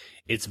 so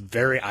it's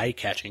very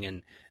eye-catching.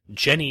 And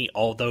Jenny,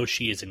 although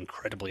she is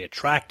incredibly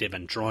attractive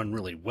and drawn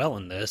really well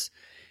in this,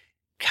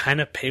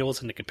 kind of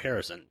pales into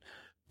comparison.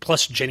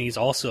 Plus, Jenny's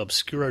also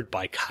obscured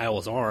by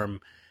Kyle's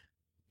arm,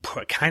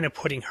 kind of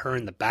putting her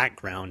in the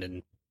background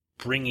and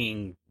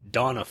bringing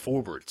Donna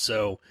forward.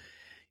 So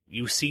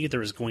you see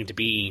there's going to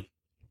be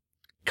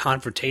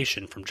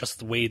confrontation from just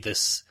the way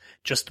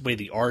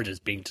the art is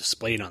being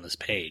displayed on this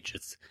page.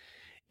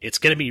 It's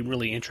going to be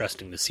really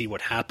interesting to see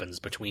what happens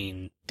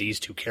between these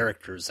two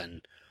characters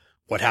and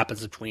what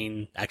happens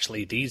between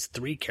actually these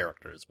 3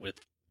 characters with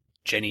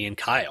Jenny and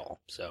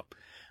Kyle. So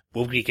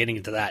we'll be getting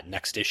into that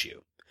next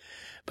issue.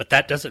 But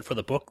that does it for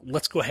the book.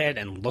 Let's go ahead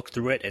and look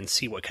through it and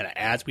see what kind of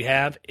ads we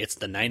have. It's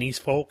the 90s,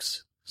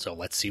 folks, so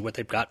let's see what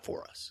they've got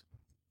for us.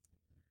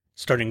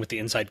 Starting with the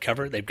inside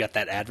cover, they've got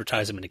that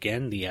advertisement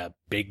again, the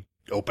big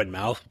open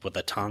mouth with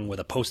a tongue with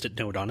a post-it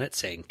note on it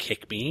saying,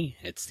 "Kick me."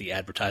 It's the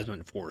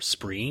advertisement for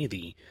Spree,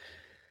 the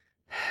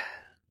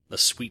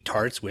sweet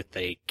tarts with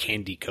a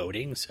candy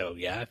coating. So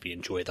yeah, if you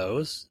enjoy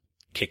those,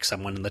 kick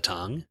someone in the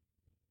tongue.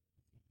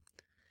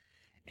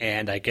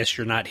 And I guess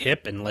you're not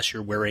hip unless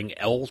you're wearing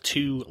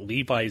L2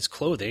 Levi's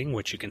clothing,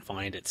 which you can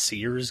find at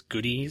Sears,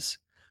 Goodies,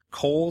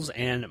 Kohl's,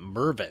 and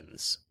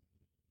Mervyn's.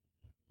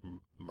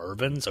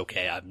 Mervyn's?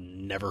 Okay, I've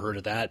never heard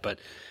of that, but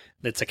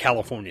it's a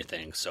California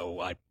thing, so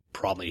I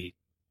probably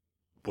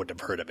would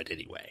have heard of it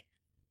anyway.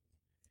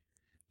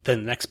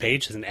 Then the next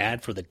page is an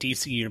ad for the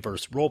DC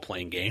Universe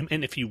role-playing game,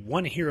 and if you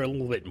want to hear a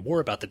little bit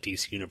more about the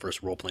DC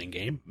Universe role-playing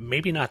game,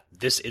 maybe not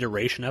this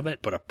iteration of it,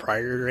 but a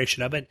prior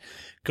iteration of it,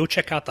 go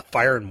check out the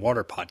Fire and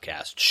Water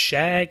podcast.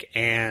 Shag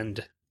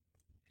and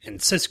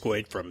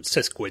Siskoid from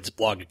Siskoid's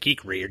blog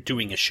Geekery are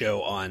doing a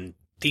show on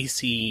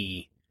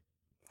DC...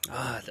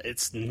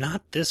 it's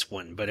not this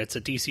one, but it's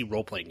a DC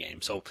role-playing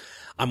game, so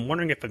I'm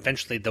wondering if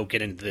eventually they'll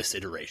get into this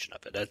iteration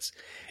of it.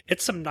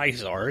 It's some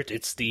nice art.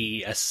 It's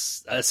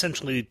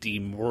essentially the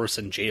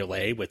Morrison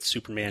JLA with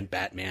Superman,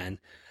 Batman,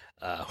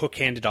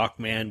 Hook-Handed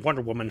Aquaman,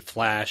 Wonder Woman,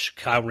 Flash,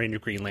 Kyle Rayner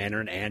Green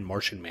Lantern, and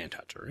Martian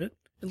Manhunter.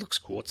 It looks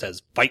cool. It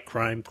says, "Fight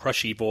crime,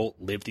 crush evil,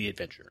 live the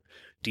adventure."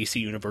 DC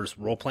Universe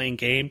role-playing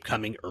game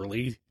coming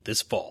early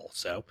this fall,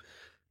 so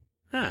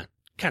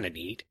kind of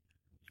neat.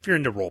 if you're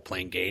into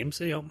role-playing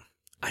games,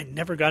 I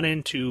never got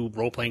into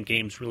role-playing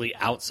games really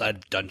outside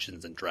of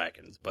Dungeons and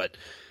Dragons, but,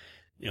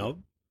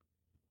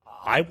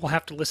 I will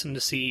have to listen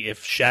to see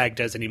if Shag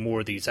does any more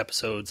of these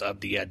episodes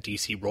of the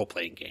DC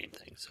role-playing game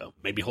thing, so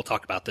maybe he'll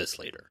talk about this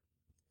later.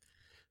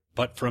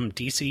 But from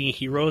DC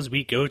heroes,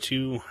 we go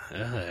to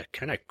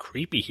kind of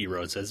creepy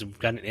heroes, as we've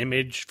got an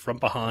image from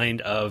behind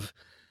of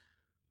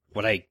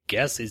what I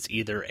guess is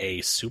either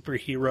a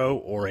superhero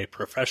or a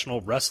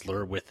professional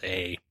wrestler with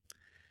a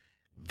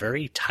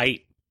very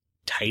tighty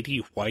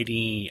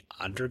whitey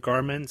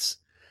undergarments,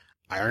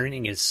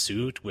 ironing his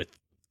suit with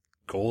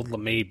gold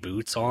lame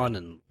boots on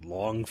and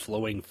long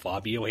flowing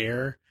Fabio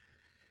hair.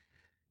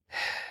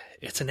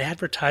 It's an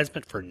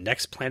advertisement for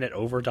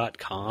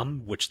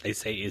nextplanetover.com, which they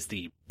say is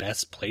the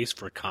best place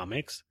for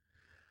comics.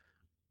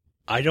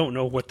 I don't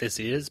know what this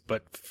is,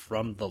 but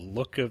from the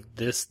look of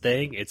this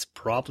thing, it's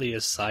probably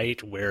a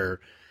site where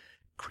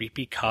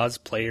creepy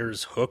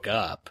cosplayers hook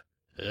up.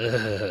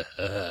 Next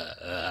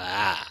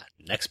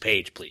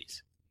page,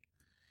 please.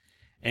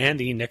 And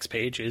the next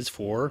page is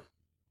for,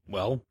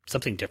 well,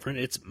 something different.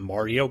 It's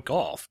Mario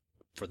Golf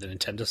for the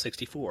Nintendo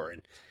 64.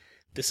 And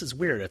this is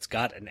weird. It's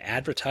got an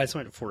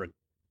advertisement for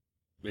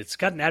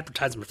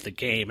the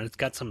game, and it's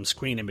got some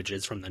screen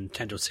images from the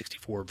Nintendo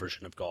 64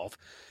 version of Golf.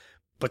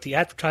 But the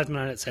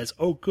advertisement on it says,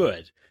 oh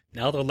good,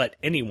 now they'll let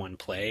anyone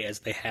play as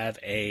they have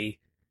a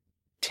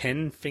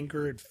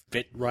 10-fingered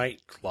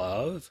fit-right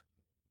glove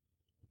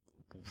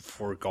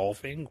for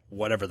golfing,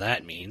 whatever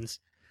that means.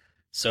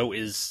 So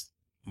is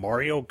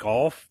Mario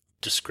Golf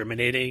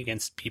discriminating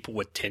against people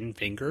with 10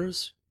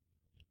 fingers?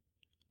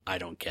 I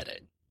don't get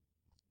it.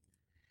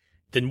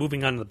 Then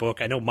moving on to the book,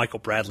 I know Michael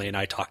Bradley and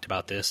I talked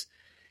about this.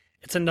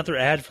 It's another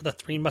ad for the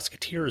Three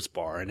Musketeers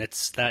bar, and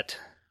it's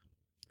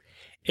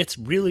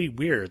really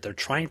weird. They're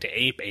trying to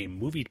ape a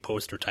movie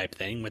poster type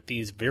thing with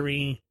these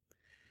very,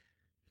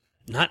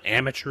 not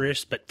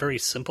amateurish, but very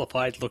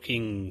simplified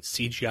looking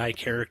CGI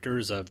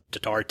characters of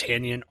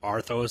D'Artagnan,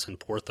 Athos, and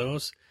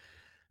Porthos.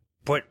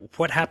 But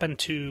what happened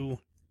to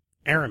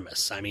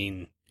Aramis? I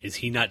mean, is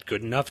he not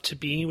good enough to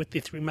be with the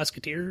Three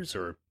Musketeers?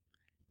 Or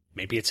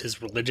maybe it's his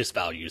religious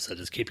values that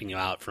is keeping you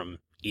out from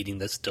eating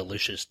this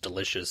delicious,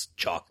 delicious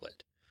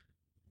chocolate.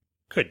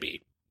 Could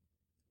be.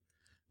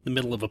 The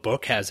middle of a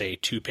book has a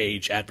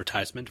 2-page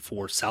advertisement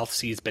for South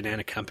Seas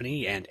Banana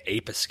Company and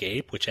Ape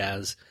Escape, which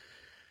has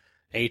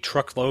a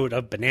truckload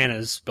of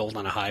bananas spilled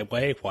on a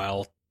highway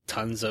while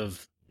tons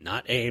of,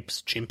 not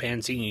apes,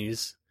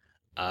 chimpanzees,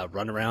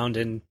 run around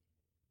and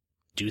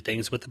do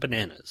things with the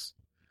bananas.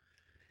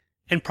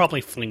 And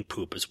probably fling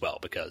poop as well,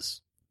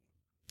 because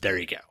there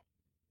you go.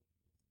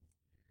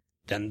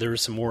 Then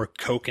there's some more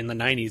Coke in the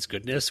 90s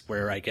goodness,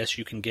 where I guess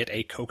you can get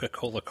a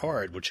Coca-Cola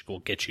card, which will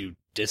get you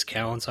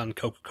discounts on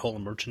Coca-Cola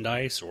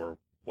merchandise or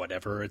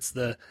whatever. It's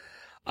the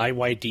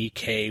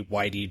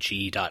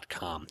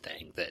IYDKYDG.com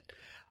thing that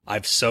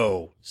I've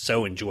so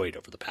enjoyed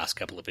over the past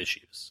couple of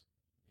issues,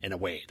 in a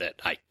way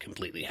that I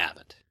completely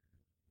haven't.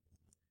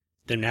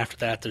 Then after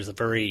that, there's a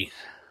very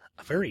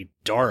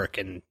dark,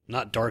 and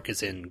not dark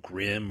as in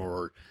grim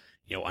or,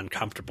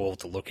 uncomfortable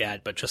to look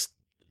at, but just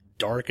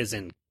dark as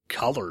in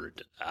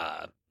colored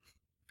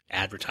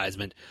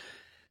advertisement.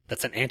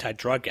 That's an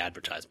anti-drug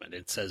advertisement.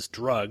 It says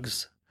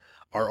drugs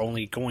are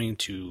only going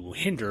to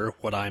hinder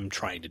what I'm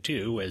trying to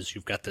do, as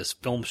you've got this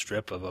film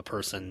strip of a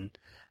person,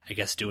 I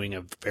guess, doing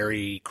a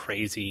very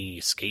crazy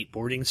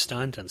skateboarding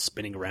stunt and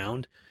spinning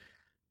around.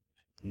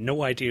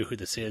 No idea who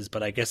this is,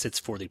 but I guess it's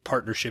for the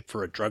Partnership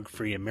for a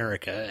Drug-Free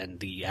America, and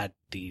the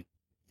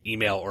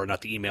email, or not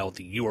the email,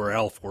 the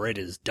URL for it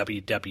is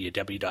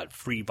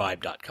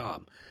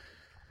www.freevibe.com.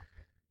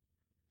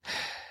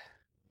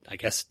 I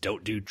guess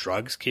don't do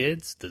drugs,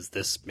 kids? Does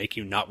this make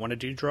you not want to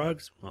do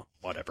drugs? Well,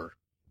 whatever.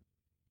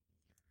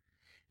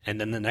 And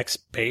then the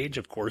next page,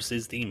 of course,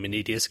 is the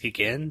mini disc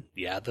again.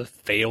 Yeah, the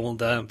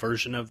failed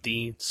version of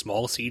the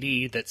small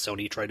CD that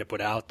Sony tried to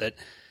put out that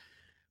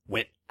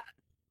went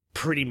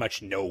pretty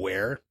much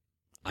nowhere.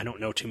 I don't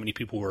know too many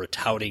people who are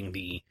touting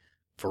the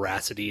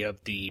veracity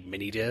of the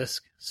mini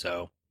disc,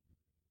 so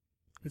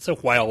it's a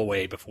while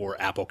away before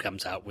Apple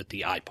comes out with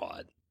the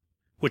iPod,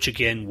 which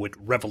again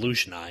would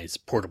revolutionize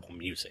portable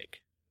music.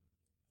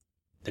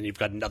 Then you've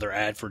got another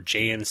ad for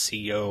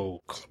JNCO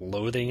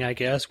clothing, I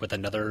guess, with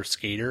another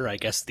skater. I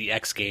guess the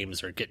X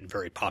Games are getting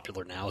very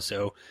popular now,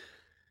 so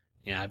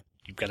yeah,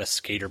 you've got a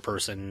skater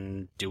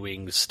person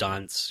doing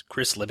stunts.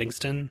 Chris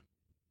Livingston?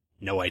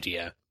 No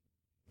idea.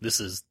 This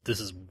is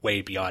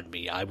way beyond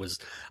me. I was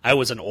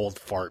an old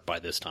fart by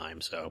this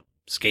time, so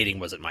skating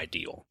wasn't my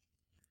deal.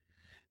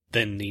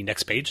 Then the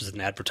next page is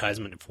an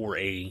advertisement for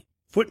a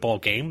football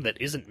game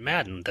that isn't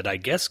Madden, that I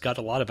guess got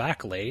a lot of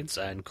accolades,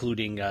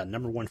 including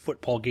 #1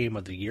 football game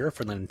of the year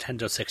for the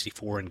Nintendo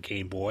 64 and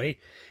Game Boy,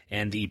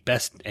 and the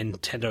best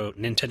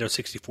Nintendo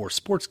 64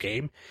 sports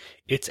game.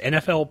 It's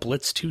NFL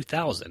Blitz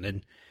 2000,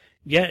 and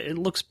yeah, it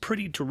looks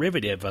pretty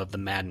derivative of the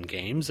Madden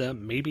games.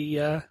 Maybe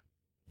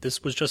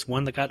this was just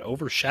one that got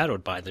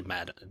overshadowed by the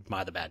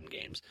Madden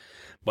games.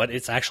 But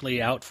it's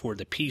actually out for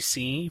the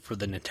PC, for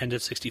the Nintendo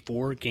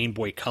 64, Game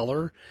Boy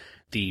Color,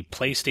 the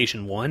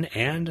PlayStation 1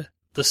 and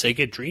the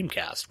Sega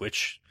Dreamcast,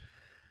 which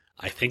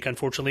I think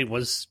unfortunately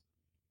was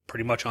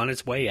pretty much on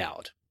its way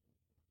out.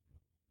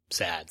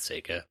 Sad,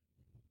 Sega.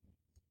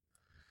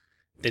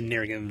 Then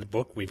nearing the end of the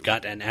book, we've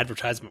got an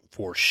advertisement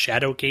for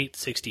Shadowgate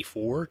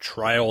 64,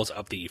 Trials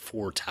of the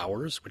Four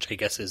Towers, which I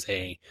guess is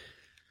a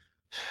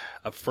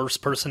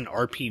first-person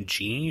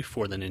RPG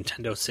for the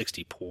Nintendo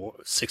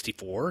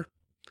 64.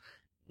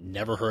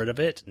 Never heard of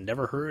it.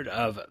 Never heard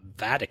of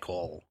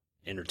Vatical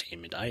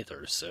Entertainment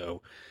either.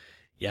 So,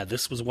 yeah,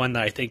 this was one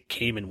that I think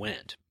came and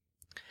went.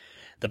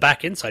 The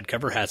back inside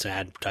cover has an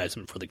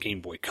advertisement for the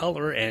Game Boy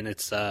Color, and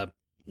it's a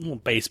little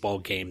baseball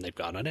game they've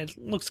got on it. It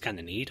looks kind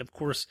of neat. Of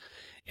course,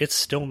 it's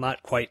still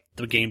not quite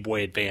the Game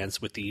Boy Advance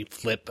with the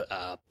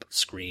flip-up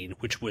screen,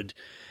 which would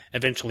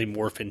eventually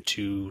morph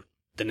into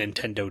the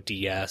Nintendo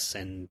DS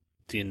and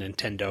the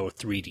Nintendo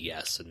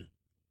 3DS and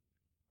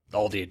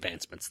all the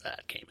advancements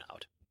that came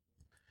out.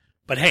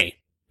 But hey,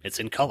 it's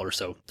in color,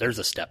 so there's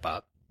a step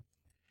up.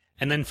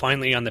 And then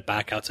finally on the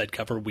back outside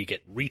cover, we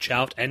get Reach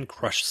Out and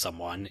Crush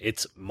Someone.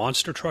 It's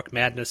Monster Truck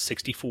Madness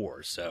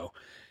 64, so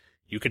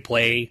you could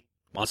play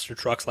monster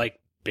trucks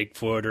like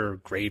Bigfoot or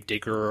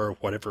Gravedigger or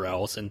whatever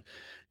else and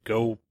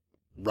go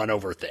run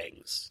over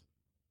things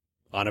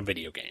on a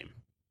video game.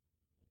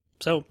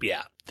 So,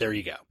 yeah, there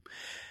you go.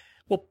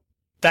 Well,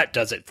 that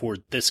does it for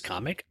this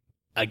comic.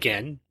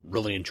 Again,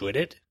 really enjoyed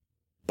it.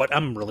 But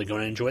I'm really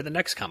going to enjoy the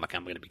next comic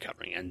I'm going to be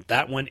covering, and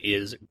that one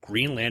is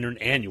Green Lantern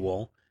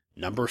Annual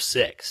number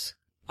 6.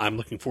 I'm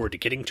looking forward to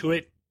getting to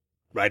it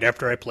right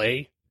after I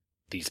play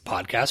these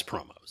podcast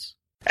promos.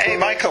 Hey,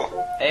 Michael.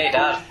 Hey,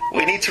 Dad.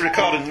 We need to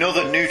record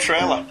another new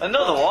trailer.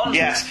 Another one?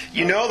 Yes.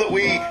 You know that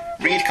we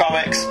read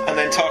comics and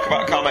then talk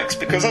about comics,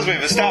 because as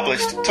we've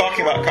established,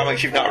 talking about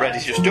comics you've not read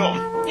is just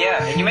dumb.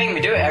 Yeah, and you make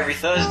me do it every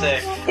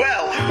Thursday.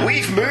 Well,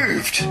 we've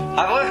moved.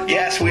 Have we?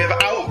 Yes, we have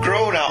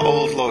outgrown our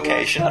old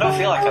location. I don't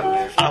feel like I've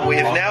moved. And we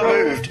have now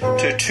moved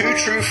to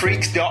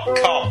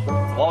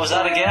twotruefreaks.com. What was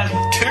that again?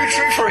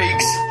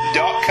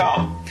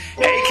 twotruefreaks.com.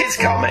 Hey Kids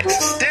Comics,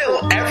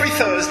 still every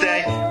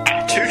Thursday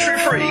at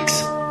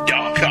twotruefreaks.com.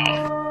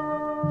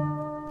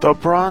 The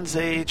Bronze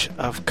Age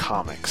of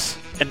comics,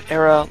 an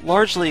era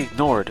largely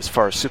ignored as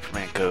far as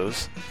Superman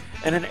goes,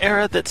 and an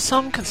era that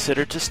some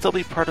consider to still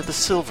be part of the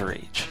Silver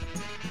Age.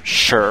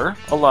 Sure,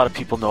 a lot of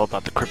people know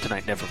about the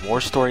Kryptonite Nevermore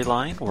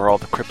storyline, where all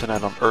the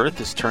kryptonite on Earth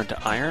is turned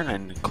to iron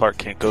and Clark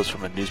Kent goes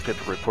from a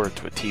newspaper reporter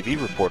to a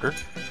TV reporter.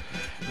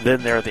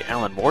 Then there are the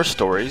Alan Moore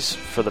stories,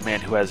 for the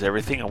man who has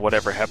everything and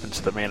whatever happens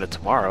to the man of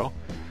tomorrow.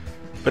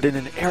 But in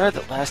an era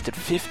that lasted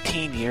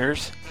 15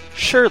 years,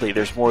 surely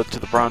there's more to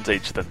the Bronze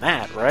Age than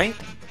that, right?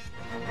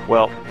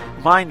 Well,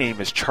 my name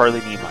is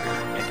Charlie Niemeyer,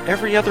 and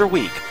every other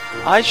week,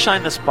 I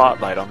shine the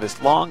spotlight on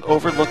this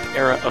long-overlooked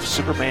era of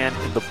Superman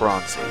in the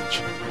Bronze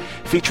Age,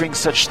 featuring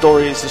such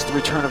stories as the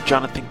return of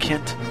Jonathan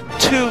Kent,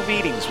 2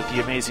 meetings with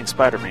the Amazing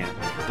Spider-Man,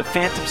 the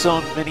Phantom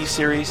Zone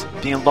miniseries,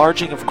 the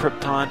enlarging of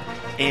Krypton,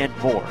 and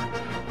more.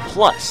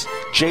 Plus,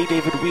 J.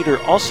 David Weeder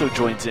also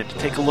joins in to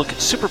take a look at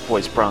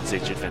Superboy's Bronze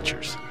Age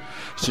adventures.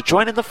 So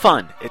join in the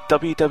fun at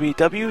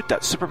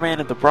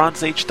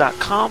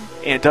www.supermaninthebronzeage.com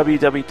and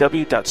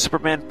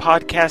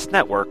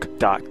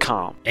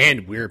www.supermanpodcastnetwork.com.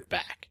 And we're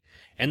back.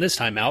 And this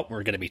time out,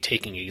 we're going to be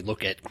taking a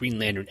look at Green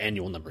Lantern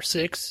Annual number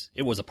 6.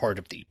 It was a part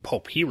of the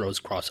Pulp Heroes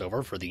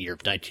crossover for the year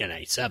of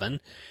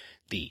 1997,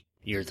 the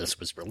year this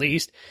was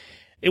released.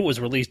 It was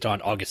released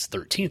on August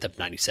 13th of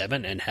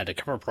 97 and had a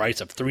cover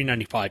price of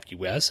 $3.95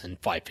 US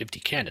and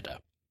 $5.50 Canada.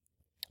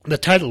 The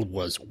title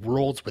was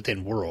Worlds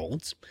Within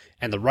Worlds,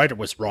 and the writer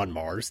was Ron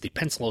Mars. The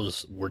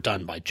pencils were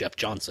done by Jeff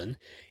Johnson,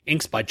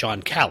 inks by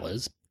John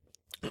Callas,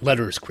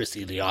 letters Chris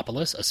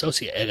Eliopoulos,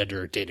 associate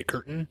editor Dana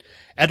Curtin,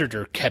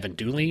 editor Kevin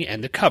Dooley,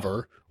 and the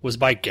cover was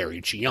by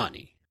Gary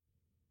Gianni.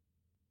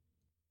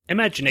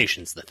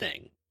 Imagination's the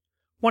thing.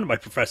 One of my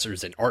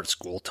professors in art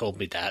school told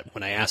me that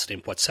when I asked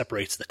him what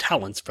separates the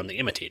talents from the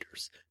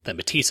imitators, the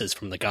Matisses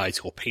from the guys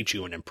who'll paint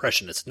you an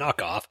impressionist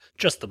knockoff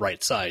just the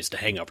right size to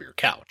hang over your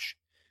couch.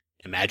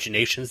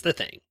 Imagination's the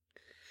thing.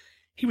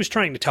 He was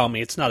trying to tell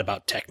me it's not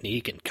about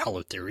technique and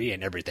color theory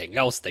and everything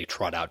else they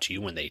trot out to you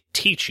when they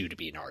teach you to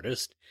be an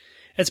artist.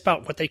 It's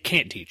about what they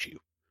can't teach you,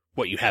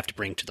 what you have to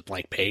bring to the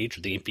blank page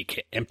or the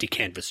empty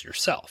canvas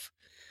yourself.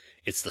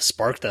 It's the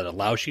spark that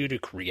allows you to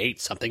create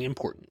something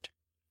important.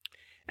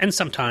 And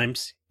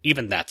sometimes,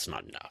 even that's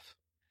not enough.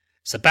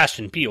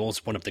 Sebastian Beale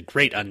is one of the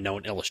great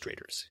unknown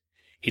illustrators.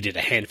 He did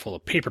a handful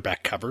of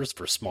paperback covers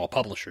for small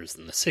publishers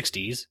in the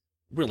 60s,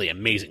 really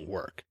amazing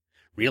work.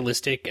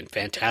 Realistic and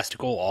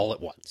fantastical all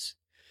at once.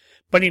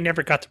 But he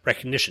never got the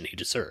recognition he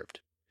deserved.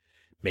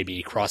 Maybe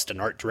he crossed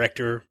an art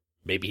director,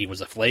 maybe he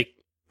was a flake,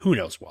 who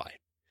knows why.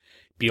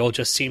 Beale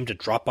just seemed to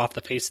drop off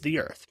the face of the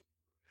earth.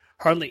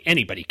 Hardly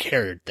anybody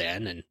cared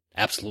then, and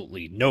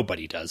absolutely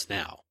nobody does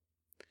now.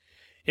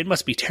 It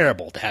must be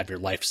terrible to have your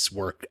life's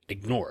work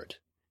ignored,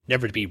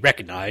 never to be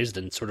recognized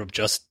and sort of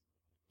just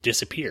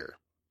disappear.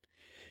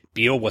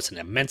 Beale was an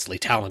immensely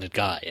talented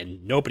guy,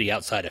 and nobody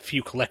outside a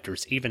few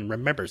collectors even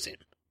remembers him.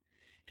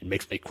 It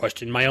makes me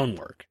question my own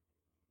work.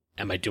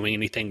 Am I doing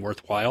anything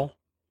worthwhile?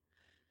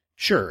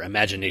 Sure,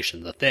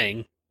 imagination's a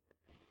thing,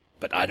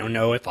 but I don't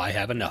know if I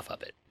have enough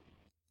of it.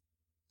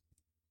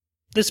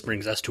 This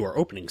brings us to our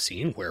opening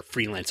scene, where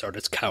freelance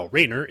artist Kyle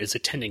Rayner is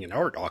attending an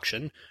art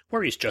auction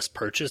where he's just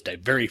purchased a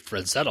very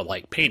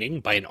Frazetta-like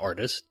painting by an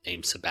artist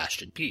named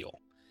Sebastian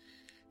Beale.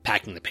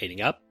 Packing the painting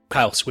up,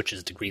 Kyle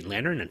switches to Green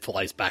Lantern and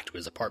flies back to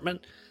his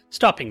apartment,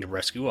 stopping to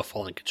rescue a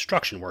fallen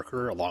construction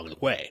worker along the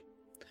way.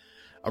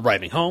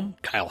 Arriving home,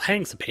 Kyle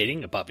hangs the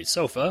painting above his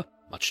sofa,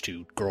 much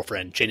to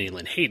girlfriend Jenny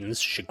Lynn Hayden's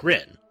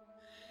chagrin.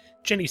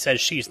 Jenny says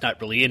she's not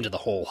really into the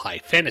whole high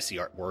fantasy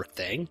artwork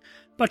thing,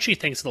 but she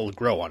thinks it'll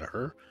grow on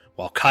her,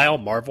 while Kyle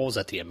marvels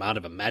at the amount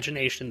of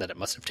imagination that it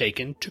must have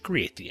taken to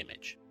create the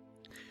image.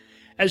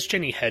 As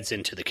Jenny heads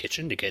into the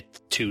kitchen to get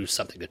to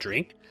something to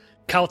drink,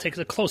 Kyle takes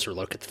a closer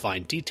look at the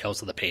fine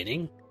details of the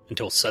painting,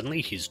 until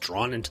suddenly he's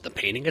drawn into the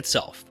painting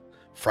itself,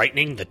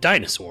 frightening the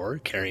dinosaur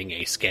carrying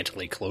a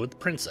scantily clothed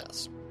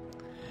princess.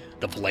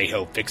 The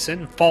Vallejo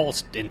vixen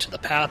falls into the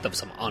path of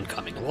some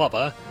oncoming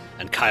lava,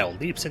 and Kyle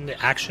leaps into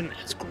action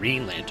as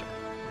Green Lantern.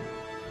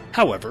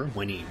 However,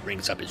 when he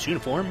rings up his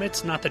uniform,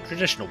 it's not the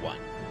traditional one,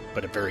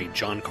 but a very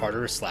John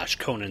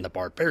Carter/Conan the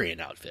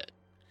Barbarian outfit.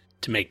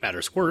 To make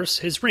matters worse,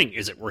 his ring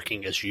isn't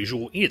working as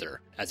usual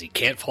either, as he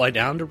can't fly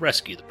down to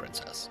rescue the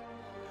princess.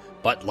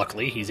 But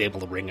luckily, he's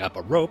able to ring up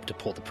a rope to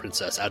pull the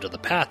princess out of the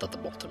path of the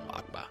molten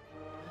magma.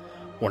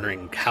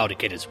 Wondering how to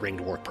get his ring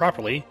to work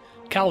properly,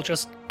 Kyle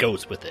just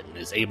goes with it and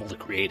is able to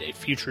create a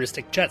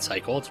futuristic jet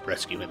cycle to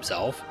rescue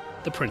himself,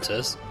 the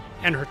princess,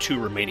 and her 2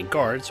 remaining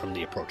guards from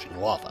the approaching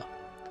lava.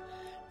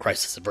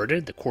 Crisis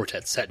averted, the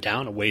quartet set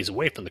down a ways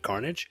away from the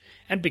carnage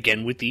and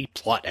begin with the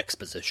plot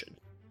exposition.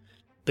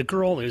 The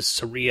girl is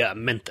Saria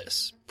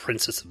Amenthus,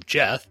 Princess of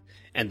Jeth,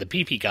 and the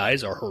BP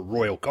guys are her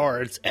royal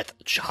guards Eth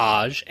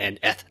Chaj and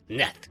Eth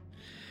Neth.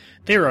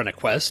 They are on a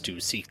quest to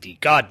seek the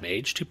God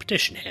Mage to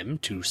petition him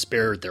to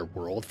spare their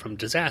world from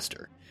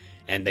disaster,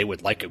 and they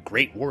would like a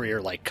great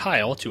warrior like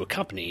Kyle to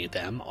accompany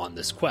them on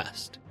this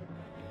quest.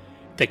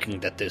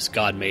 Thinking that this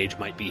God Mage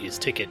might be his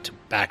ticket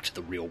back to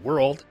the real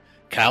world,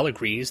 Kyle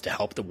agrees to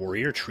help the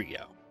warrior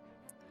trio.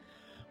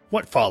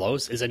 What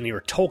follows is a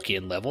near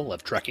Tolkien level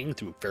of trekking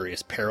through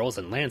various perils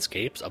and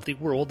landscapes of the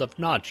world of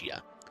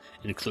Nagia,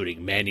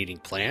 including man-eating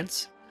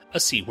plants, a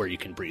sea where you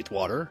can breathe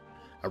water,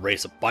 a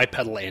race of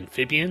bipedal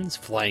amphibians,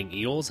 flying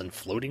eels, and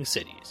floating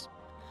cities.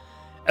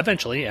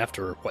 Eventually,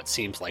 after what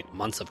seems like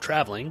months of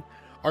traveling,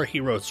 our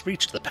heroes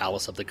reach the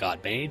palace of the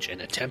God Mage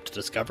and attempt to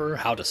discover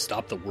how to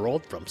stop the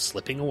world from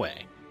slipping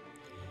away.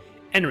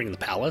 Entering the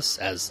palace,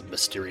 as the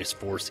mysterious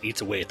force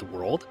eats away at the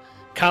world,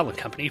 Kyle and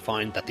company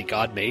find that the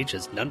God Mage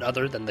is none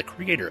other than the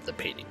creator of the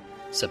painting,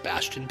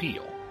 Sebastian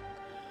Beale.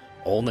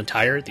 Old and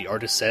tired, the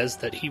artist says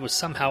that he was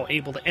somehow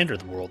able to enter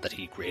the world that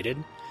he created,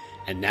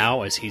 and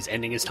now as he's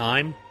ending his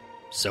time,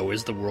 so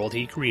is the world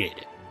he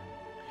created.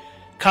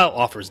 Kyle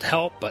offers to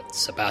help, but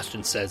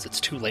Sebastian says it's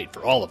too late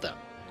for all of them,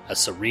 as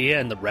Saria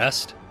and the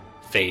rest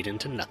fade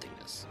into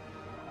nothingness.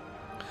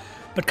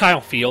 But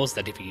Kyle feels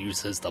that if he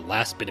uses the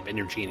last bit of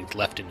energy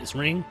left in his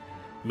ring,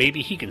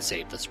 maybe he can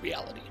save this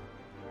reality.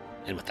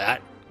 And with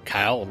that,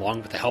 Kyle,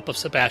 along with the help of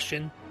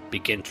Sebastian,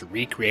 begin to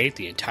recreate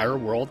the entire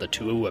world the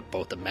two have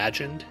both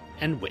imagined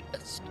and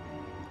witnessed.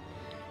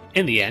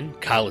 In the end,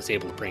 Kyle is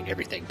able to bring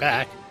everything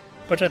back,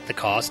 but at the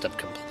cost of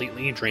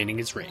completely draining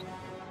his ring.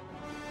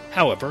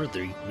 However,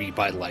 the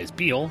revitalized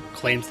Beale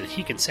claims that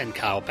he can send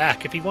Kyle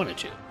back if he wanted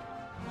to.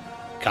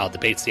 Kyle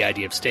debates the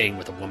idea of staying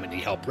with a woman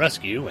he helped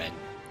rescue, and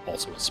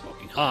also is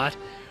smoking hot,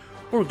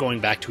 or going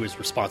back to his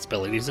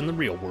responsibilities in the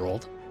real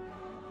world,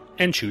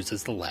 and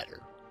chooses the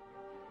latter.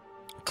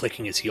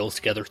 Clicking his heels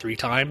together 3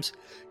 times,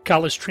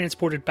 Kyle is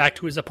transported back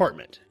to his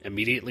apartment,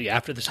 immediately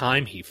after the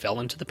time he fell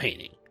into the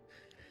painting.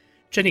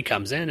 Jenny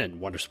comes in and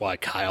wonders why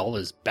Kyle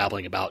is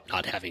babbling about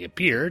not having a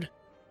beard,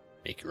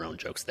 make your own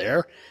jokes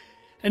there,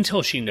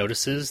 until she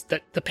notices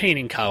that the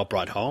painting Kyle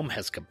brought home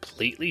has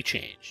completely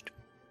changed.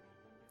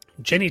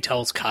 Jenny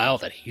tells Kyle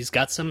that he's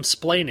got some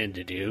splaining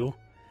to do,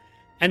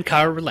 and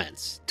Kyle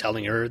relents,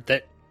 telling her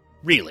that,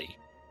 really,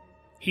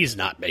 he's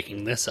not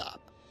making this up.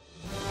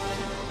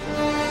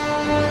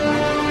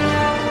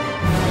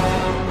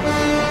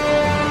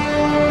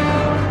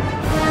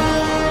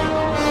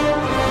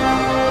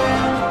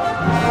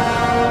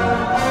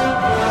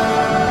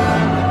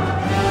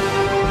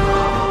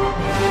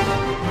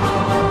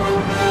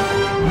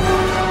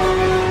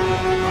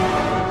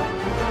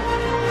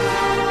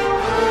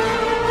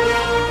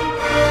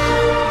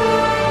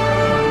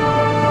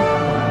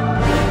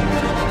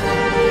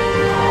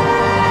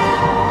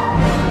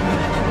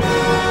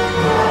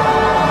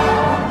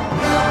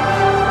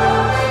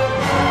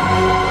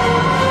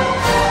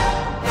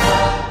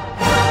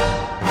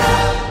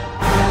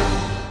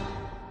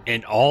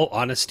 In all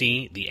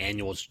honesty, the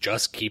annuals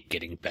just keep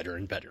getting better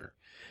and better.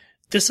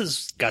 This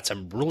has got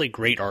some really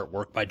great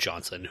artwork by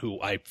Johnson,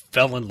 who I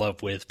fell in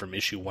love with from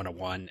issue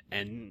 101,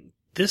 and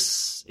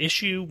this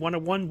issue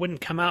 101 wouldn't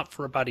come out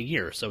for about a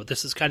year, so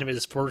this is kind of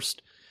his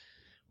first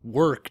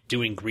work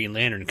doing Green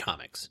Lantern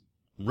comics.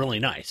 Really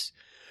nice.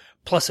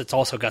 Plus, it's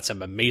also got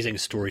some amazing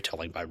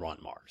storytelling by Ron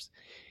Marz.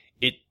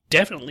 It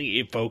definitely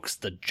evokes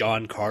the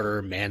John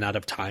Carter Man Out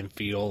of Time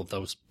feel of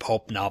those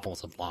pulp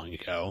novels of long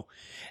ago.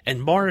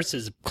 And Mars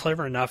is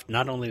clever enough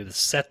not only to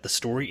set the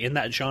story in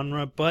that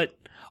genre, but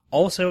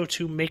also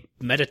to make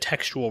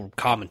metatextual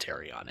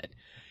commentary on it.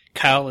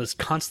 Kyle is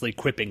constantly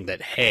quipping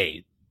that,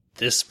 hey,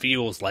 this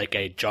feels like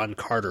a John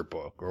Carter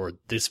book, or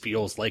this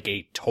feels like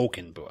a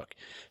Tolkien book.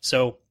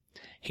 So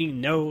he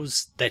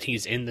knows that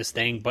he's in this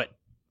thing, but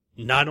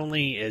not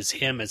only is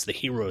him as the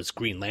hero as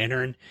Green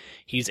Lantern,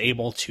 he's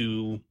able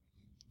to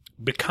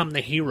become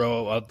the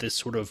hero of this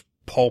sort of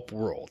pulp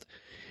world.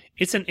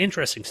 It's an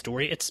interesting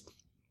story. It's,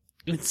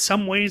 in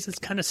some ways, it's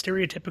kind of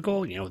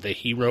stereotypical. You know, the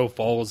hero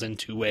falls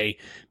into a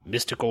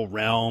mystical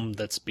realm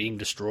that's being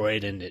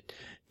destroyed, and it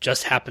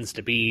just happens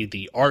to be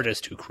the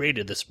artist who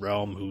created this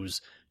realm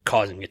who's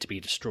causing it to be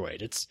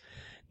destroyed. It's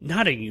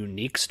not a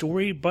unique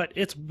story, but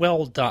it's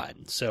well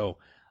done. So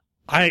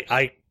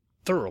I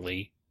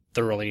thoroughly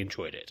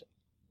enjoyed it.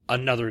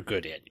 Another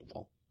good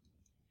annual.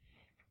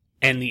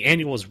 And the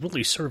annual is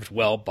really served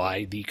well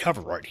by the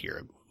cover art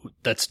here.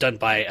 That's done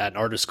by an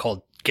artist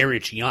called Gary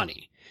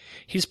Gianni.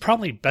 He's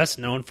probably best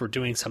known for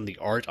doing some of the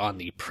art on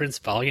the Prince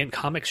Valiant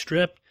comic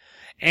strip,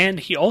 and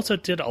he also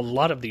did a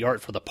lot of the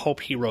art for the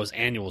Pulp Heroes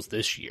annuals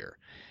this year.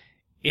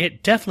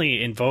 It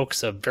definitely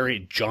invokes a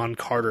very John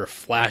Carter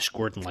Flash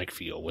Gordon-like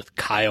feel, with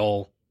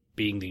Kyle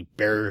being the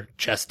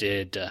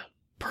bare-chested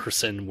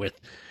person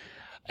with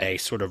a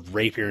sort of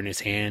rapier in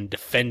his hand,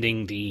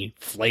 defending the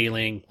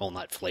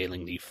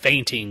the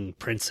fainting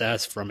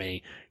princess from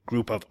a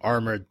group of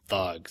armored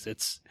thugs.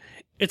 It's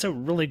a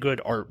really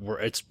good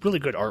artwork. It's really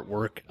good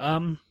artwork.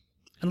 And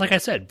like I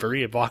said,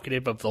 very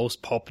evocative of those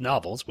pulp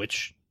novels,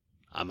 which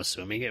I'm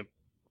assuming it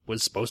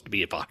was supposed to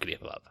be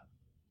evocative of.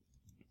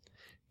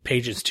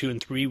 Pages 2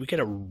 and 3, we get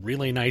a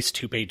really nice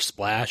 2-page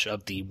splash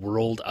of the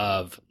world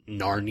of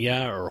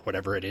Narnia, or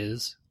whatever it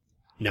is.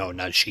 No,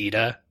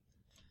 Nashida.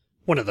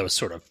 One of those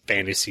sort of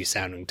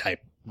fantasy-sounding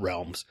type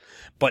realms.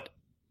 But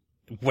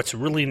what's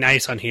really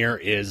nice on here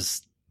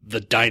is the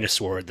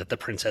dinosaur that the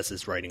princess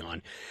is riding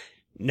on.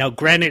 Now,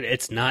 granted,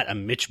 it's not a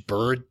Mitch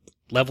Bird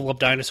level of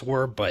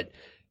dinosaur, but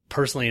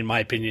personally, in my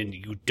opinion,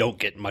 you don't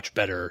get much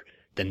better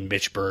than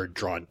Mitch Bird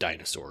drawn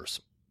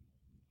dinosaurs.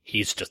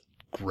 He's just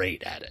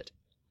great at it.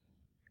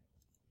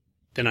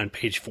 Then on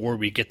page 4,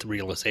 we get the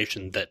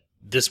realization that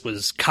this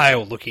was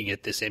Kyle looking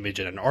at this image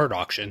at an art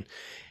auction,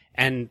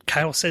 and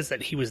Kyle says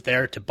that he was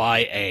there to buy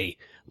a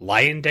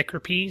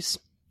Leyendecker piece.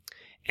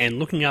 And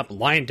looking up,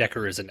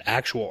 Leyendecker is an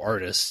actual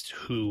artist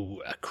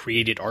who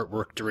created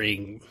artwork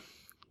during,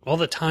 well,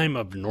 the time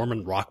of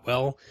Norman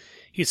Rockwell.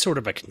 He's sort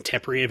of a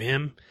contemporary of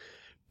him.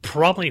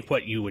 Probably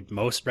what you would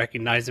most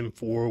recognize him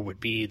for would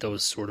be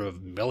those sort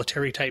of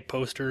military-type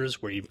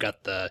posters where you've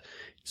got the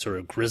sort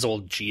of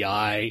grizzled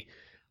GI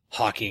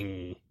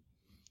hawking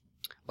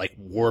like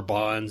war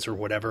bonds or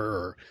whatever,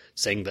 or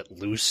saying that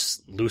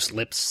loose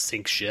lips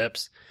sink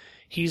ships.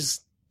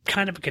 He's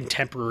kind of a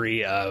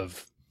contemporary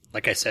of,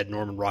 like I said,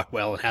 Norman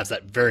Rockwell, and has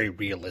that very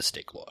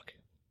realistic look.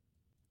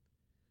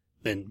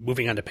 Then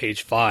moving on to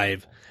page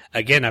 5,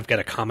 again, I've got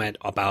a comment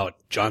about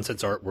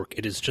Johnson's artwork.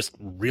 It is just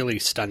really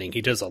stunning.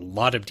 He does a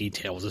lot of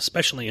details,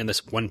 especially in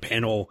this one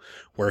panel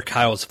where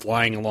Kyle's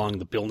flying along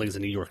the buildings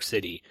in New York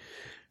City.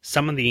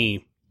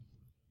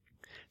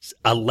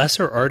 A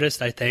lesser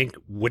artist, I think,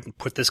 wouldn't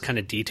put this kind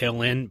of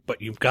detail in,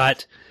 but you've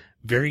got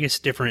various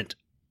different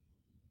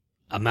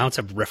amounts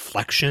of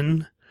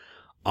reflection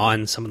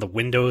on some of the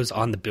windows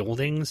on the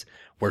buildings,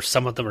 where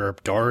some of them are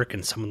dark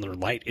and some of them are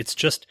light. It's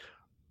just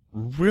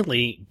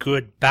really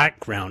good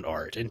background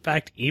art. In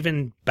fact,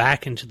 even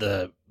back into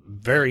the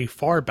very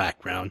far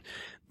background,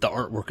 the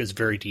artwork is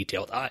very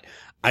detailed.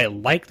 I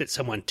like that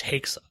someone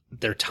takes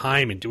their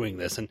time in doing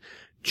this, and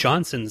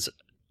Johnson's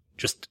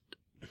just...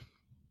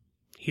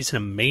 he's an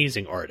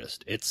amazing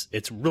artist.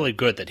 It's really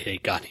good that they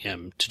got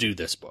him to do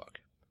this book.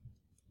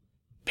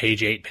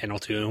 Page 8, panel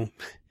 2.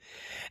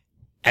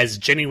 As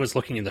Jenny was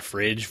looking in the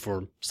fridge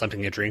for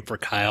something to drink for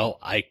Kyle,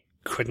 I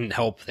couldn't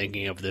help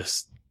thinking of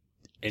this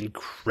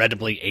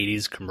incredibly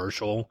 80s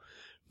commercial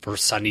for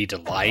Sunny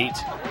Delight.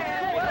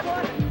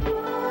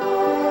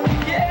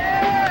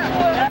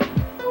 Yeah!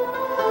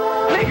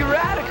 Make it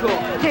radical!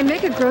 Hey,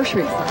 make a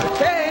grocery.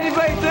 Hey,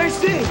 anybody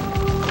thirsty?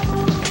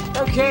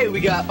 Okay, we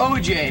got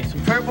OJ,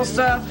 some purple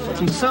stuff,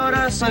 some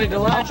soda, Sunny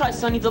Delight. I'll try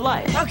Sunny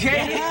Delight.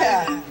 Okay,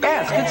 yeah,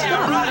 it's good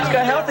stuff. It's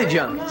got healthy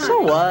junk.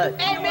 So what?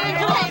 Hey,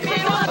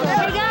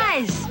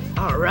 guys.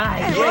 All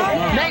right.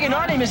 Hey, Megan,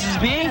 our name is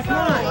Mrs. B.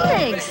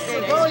 Thanks.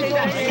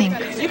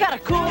 You got a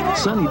cool...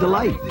 Sunny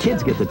Delight.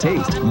 Kids get the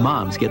taste.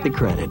 Moms get the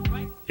credit.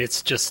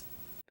 It's just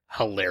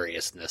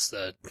hilariousness.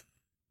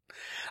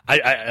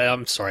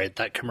 I'm sorry,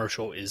 that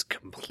commercial is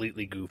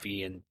completely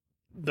goofy, and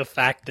the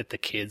fact that the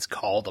kids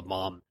call the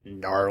mom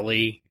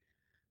gnarly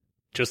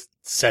just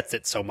sets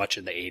it so much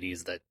in the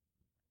 80s that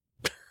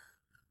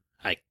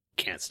I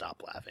can't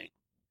stop laughing.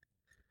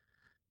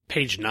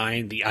 Page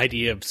 9, the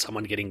idea of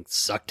someone getting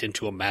sucked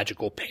into a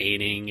magical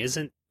painting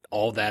isn't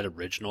all that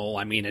original.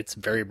 I mean, it's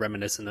very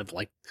reminiscent of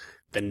like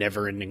the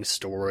never-ending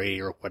story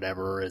or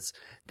whatever as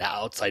the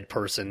outside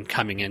person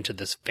coming into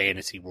this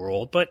fantasy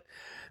world, but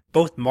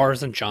both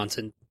Mars and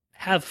Johnson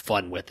have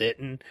fun with it.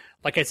 And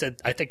like I said,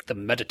 I think the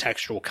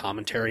metatextual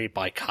commentary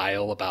by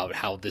Kyle about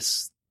how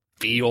this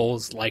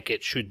feels like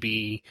it should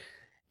be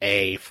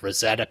a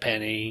Frazetta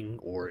penning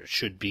or it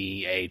should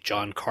be a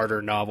John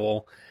Carter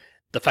novel,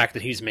 the fact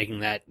that he's making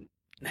that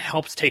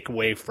helps take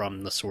away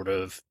from the sort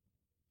of,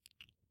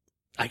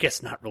 I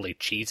guess not really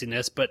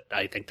cheesiness, but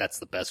I think that's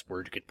the best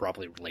word you could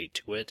probably relate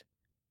to it.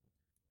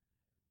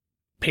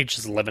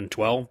 Pages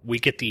 11-12, we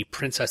get the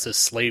princess's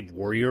slave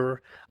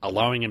warrior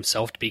allowing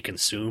himself to be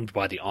consumed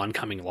by the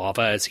oncoming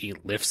lava as he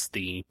lifts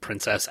the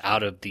princess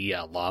out of the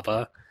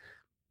lava.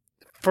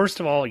 First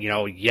of all,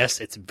 yes,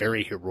 it's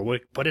very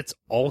heroic, but it's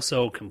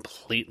also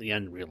completely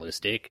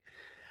unrealistic.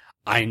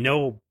 I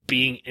know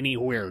being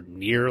anywhere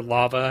near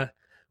lava,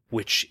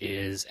 which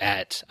is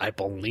at, I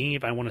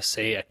believe, I want to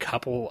say a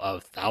couple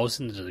of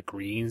thousands of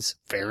degrees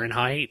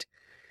Fahrenheit,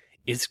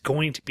 is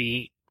going to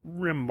be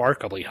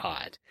remarkably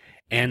hot.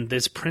 And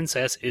this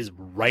princess is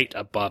right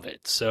above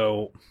it.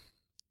 So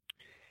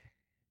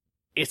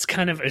it's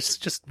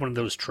just one of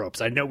those tropes.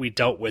 I know we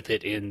dealt with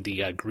it in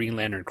the Green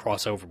Lantern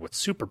crossover with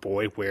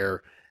Superboy,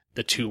 where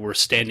the two were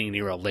standing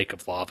near a lake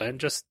of lava and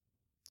just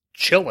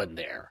chilling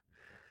there.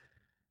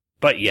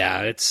 But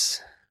yeah,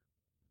 it's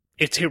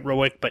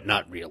heroic, but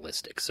not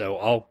realistic. So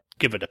I'll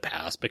give it a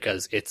pass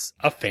because it's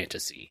a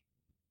fantasy.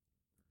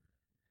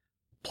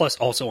 Plus,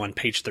 also on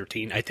page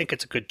 13, I think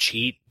it's a good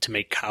cheat to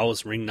make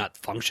Kyle's ring not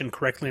function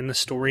correctly in the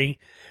story,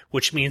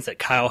 which means that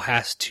Kyle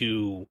has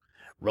to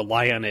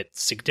rely on it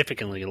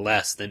significantly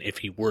less than if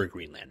he were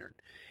Green Lantern.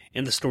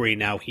 In the story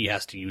now, he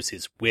has to use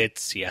his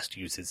wits, he has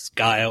to use his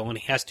guile, and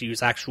he has to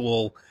use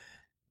actual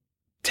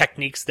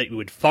techniques that you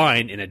would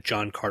find in a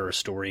John Carter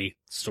story,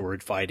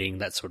 sword fighting,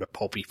 that sort of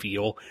pulpy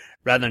feel,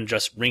 rather than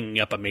just ringing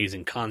up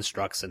amazing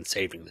constructs and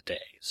saving the day.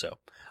 So,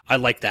 I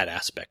like that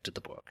aspect of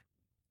the book.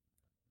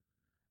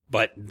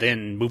 But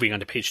then, moving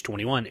on to page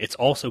 21, it's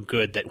also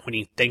good that when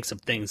he thinks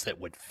of things that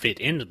would fit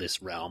into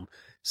this realm,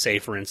 say,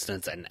 for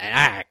instance, an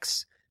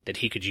axe that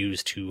he could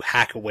use to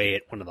hack away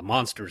at one of the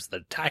monsters that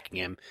are attacking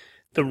him,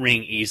 the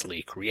ring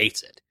easily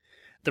creates it.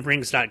 The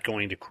ring's not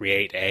going to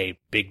create a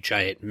big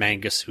giant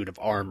manga suit of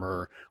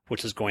armor,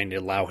 which is going to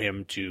allow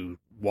him to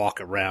walk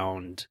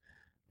around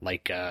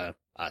like a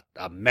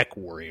mech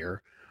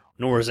warrior,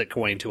 nor is it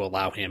going to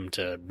allow him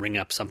to ring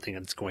up something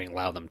that's going to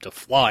allow them to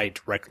fly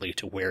directly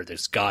to where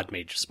this god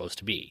mage is supposed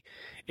to be.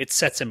 It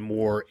sets him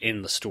more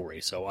in the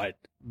story, so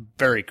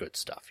very good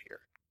stuff here.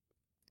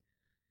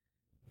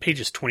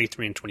 Pages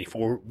 23 and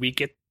 24, we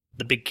get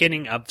the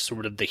beginning of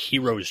sort of the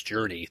hero's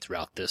journey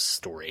throughout this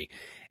story,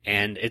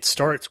 and it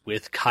starts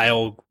with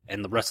Kyle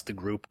and the rest of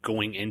the group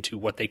going into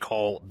what they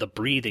call the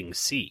breathing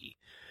sea,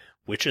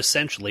 which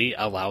essentially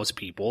allows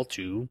people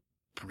to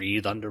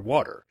breathe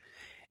underwater.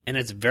 And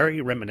it's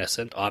very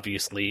reminiscent,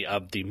 obviously,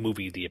 of the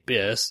movie The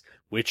Abyss,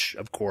 which,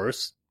 of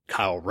course,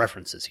 Kyle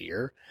references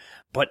here,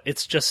 but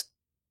it's just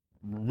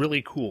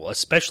really cool,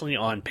 especially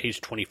on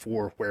page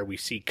 24, where we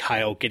see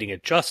Kyle getting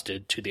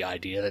adjusted to the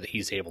idea that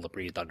he's able to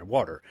breathe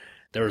underwater.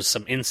 There's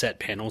some inset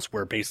panels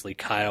where basically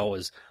Kyle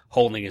is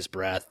holding his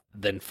breath,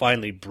 then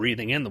finally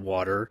breathing in the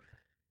water,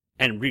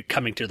 and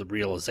coming to the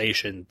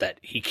realization that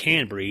he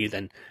can breathe,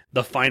 and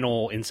the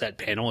final inset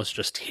panel is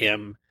just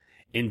him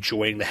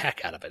enjoying the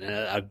heck out of it. And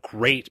a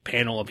great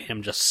panel of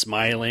him just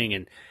smiling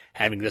and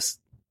having this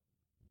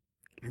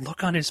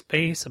look on his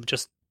face of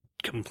just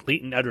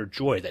complete and utter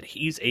joy that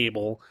he's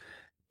able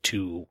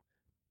to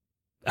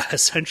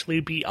essentially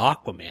be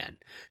Aquaman,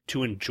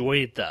 to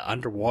enjoy the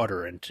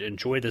underwater and to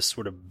enjoy this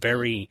sort of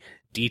very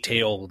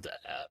detailed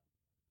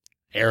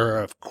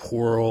era of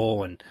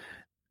coral. And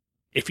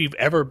if you've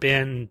ever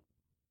been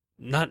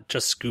not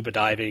just scuba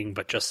diving,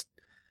 but just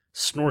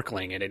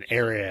snorkeling in an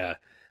area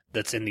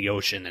that's in the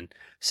ocean and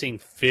seeing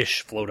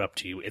fish float up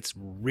to you, it's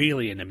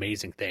really an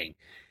amazing thing.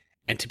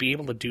 And to be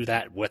able to do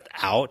that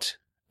without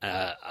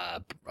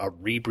a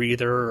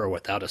rebreather or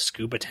without a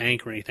scuba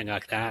tank or anything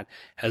like that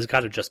has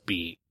got to just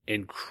be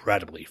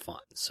incredibly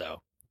fun.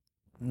 So,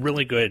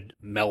 really good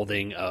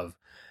melding of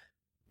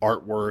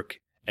artwork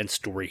and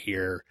story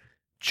here.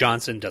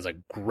 Johnson does a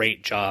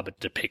great job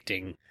at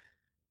depicting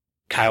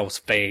Kyle's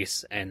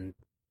face and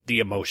the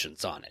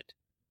emotions on it.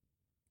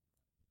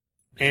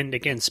 And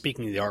again,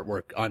 speaking of the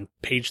artwork, on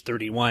page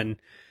 31,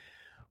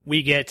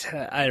 we get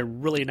a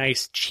really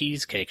nice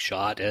cheesecake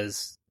shot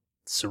as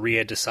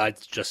Saria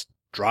decides to just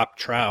drop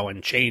trow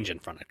and change in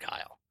front of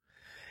Kyle.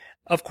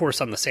 Of course,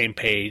 on the same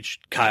page,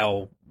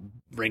 Kyle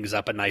brings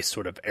up a nice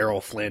sort of Errol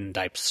Flynn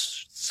type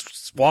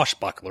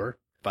swashbuckler,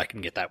 if I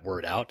can get that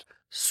word out,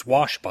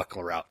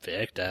 swashbuckler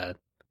outfit.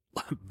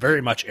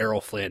 Very much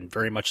Errol Flynn,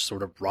 very much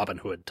sort of Robin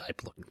Hood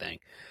type looking thing.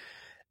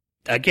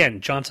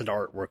 Again, Johnson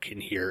artwork in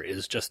here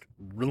is just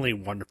really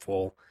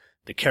wonderful.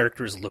 The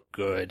characters look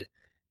good.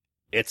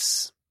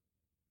 It's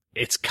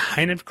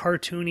kind of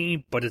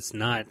cartoony, but it's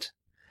not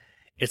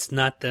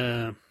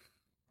the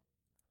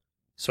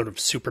sort of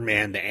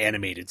Superman the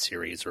Animated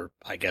Series, or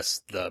I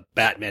guess the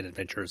Batman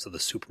Adventures or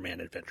the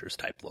Superman Adventures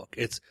type look.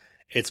 It's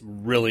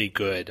really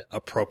good,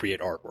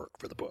 appropriate artwork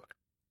for the book.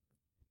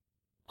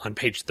 On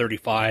page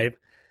 35,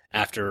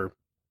 after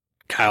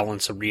Kyle and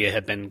Saria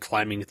have been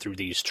climbing through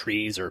these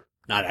trees, or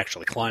not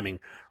actually climbing,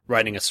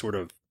 riding a sort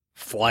of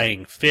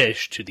flying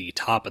fish to the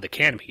top of the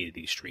canopy of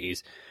these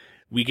trees,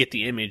 we get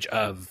the image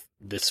of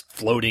this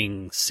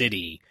floating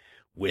city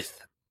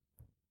with,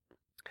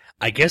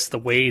 I guess the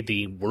way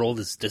the world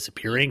is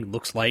disappearing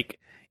looks like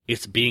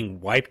it's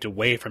being wiped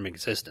away from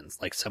existence,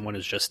 like someone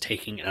is just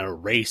taking an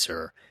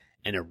eraser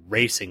and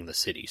erasing the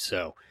city.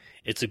 So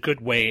it's a good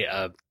way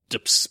of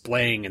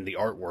displaying in the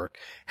artwork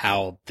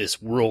how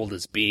this world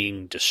is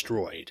being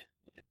destroyed.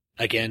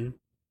 Again,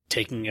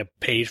 taking a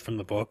page from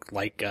the book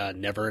like a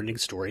Never-Ending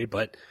Story,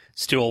 but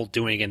still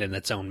doing it in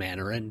its own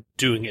manner and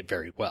doing it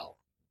very well.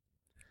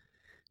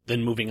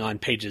 Then moving on,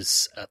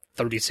 pages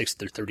 36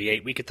 through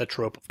 38, we get the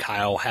trope of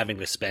Kyle having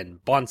to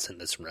spend months in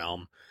this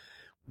realm,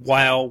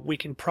 while we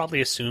can probably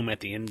assume at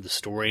the end of the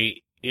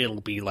story it'll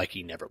be like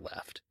he never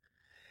left.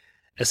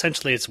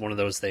 Essentially, it's one of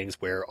those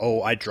things where,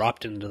 I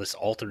dropped into this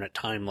alternate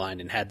timeline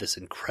and had this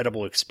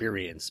incredible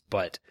experience,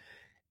 but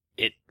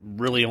it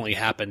really only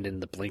happened in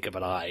the blink of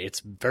an eye. It's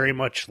very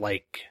much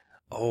like,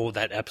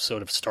 that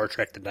episode of Star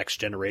Trek The Next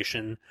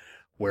Generation,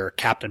 where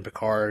Captain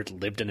Picard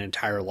lived an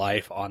entire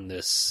life on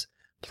this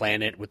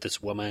planet with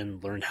this woman,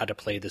 learned how to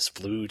play this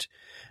flute,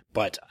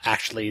 but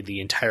actually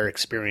the entire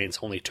experience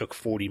only took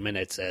 40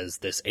 minutes as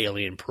this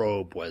alien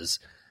probe was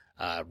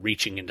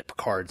reaching into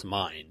Picard's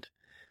mind.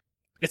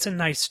 It's a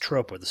nice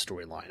trope of the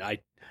storyline.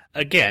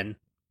 Again,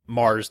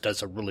 Mars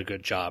does a really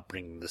good job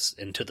bringing this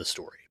into the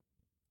story.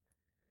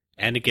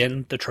 And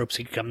again, the tropes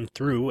can come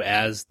through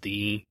as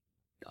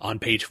on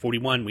page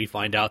 41, we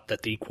find out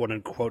that the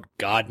quote-unquote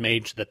god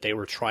mage that they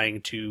were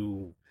trying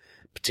to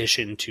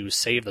petition to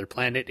save their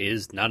planet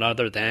is none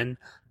other than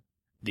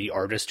the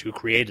artist who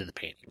created the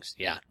paintings.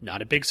 Yeah,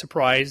 not a big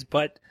surprise,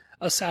 but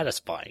a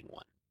satisfying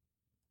one.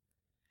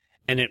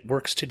 And it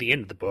works to the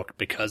end of the book,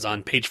 because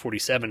on page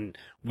 47,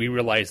 we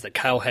realize that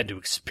Kyle had to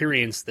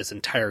experience this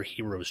entire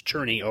hero's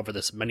journey over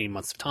this many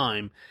months of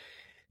time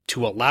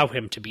to allow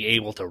him to be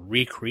able to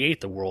recreate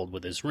the world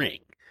with his ring.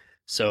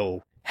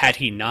 So, had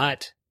he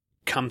not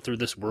come through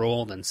this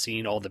world and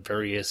seen all the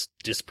various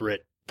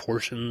disparate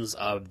portions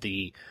of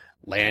the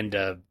land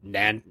of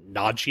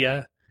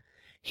Nagia,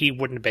 he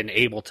wouldn't have been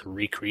able to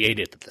recreate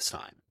it at this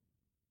time.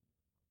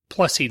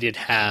 Plus, he did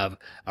have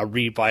a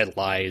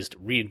revitalized,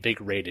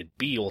 reinvigorated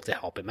Beale to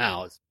help him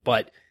out,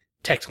 but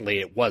technically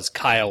it was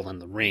Kyle in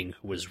the ring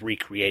who was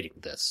recreating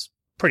this,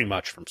 pretty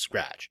much from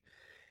scratch.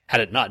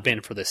 Had it not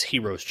been for this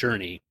hero's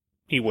journey,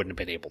 he wouldn't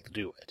have been able to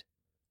do it.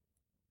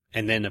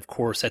 And then, of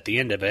course, at the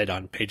end of it,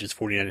 on pages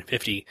 49 and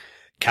 50,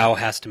 Kyle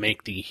has to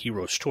make the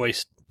hero's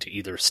choice to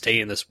either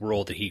stay in this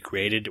world that he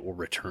created or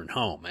return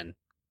home. And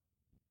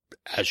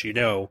as you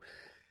know,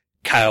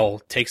 Kyle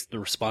takes the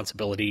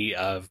responsibility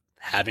of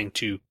having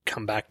to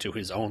come back to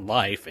his own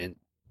life and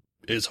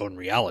his own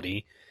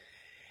reality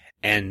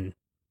and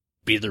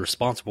be the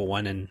responsible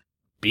one and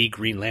be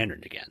Green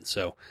Lantern again.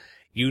 So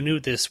you knew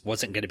this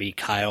wasn't going to be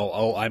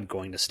Kyle, I'm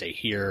going to stay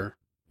here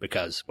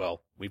because,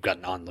 we've got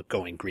an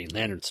ongoing Green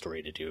Lantern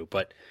story to do,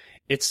 but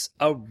it's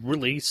a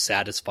really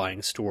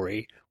satisfying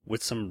story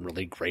with some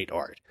really great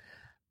art.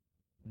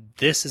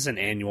 This is an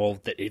annual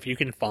that if you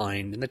can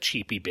find in the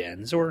cheapy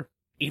bins or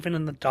even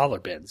in the dollar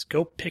bins,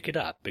 go pick it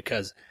up,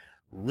 because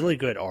really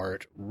good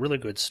art, really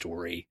good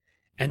story,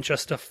 and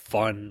just a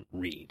fun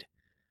read.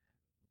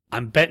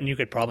 I'm betting you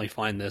could probably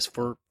find this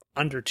for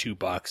under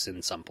 $2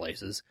 in some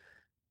places.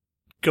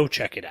 Go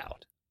check it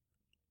out.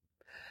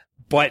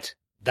 But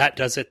that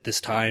does it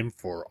this time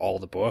for all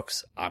the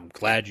books. I'm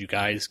glad you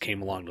guys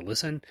came along to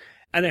listen,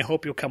 and I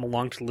hope you'll come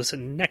along to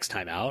listen next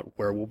time out,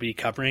 where we'll be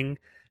covering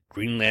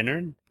Green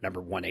Lantern number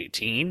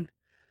 118,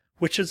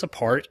 which is a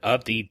part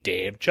of the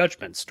Day of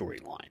Judgment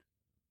storyline.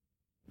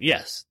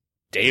 Yes,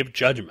 Day of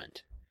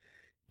Judgment.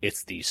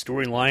 It's the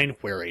storyline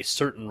where a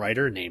certain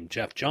writer named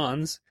Geoff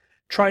Johns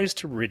tries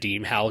to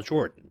redeem Hal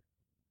Jordan.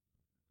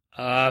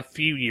 A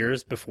few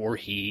years before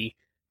he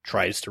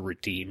tries to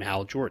redeem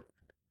Hal Jordan.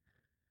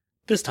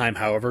 This time,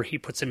 however, he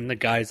puts him in the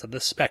guise of the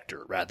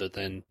Spectre rather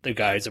than the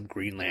guise of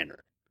Green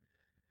Lantern.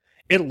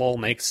 It'll all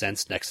make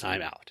sense next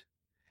time out.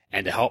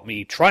 And to help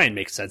me try and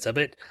make sense of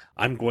it,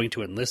 I'm going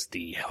to enlist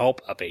the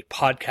help of a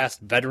podcast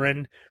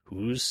veteran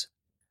who's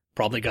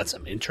probably got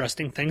some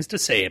interesting things to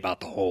say about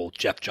the whole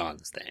Geoff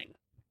Johns thing.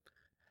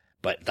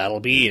 But that'll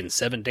be in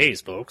 7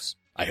 days, folks.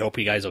 I hope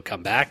you guys will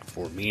come back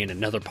for me and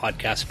another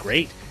podcast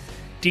great,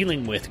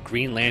 dealing with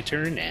Green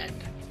Lantern and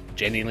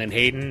Jenny Lynn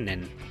Hayden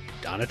and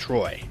Donna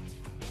Troy.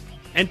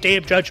 And Day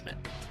of Judgment.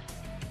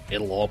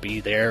 It'll all be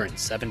there in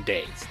 7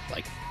 days,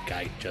 like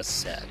Guy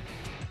just said.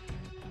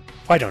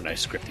 Why don't I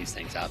script these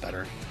things out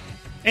better?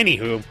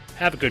 Anywho,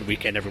 have a good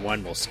weekend,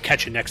 everyone. We'll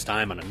catch you next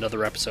time on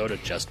another episode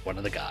of Just One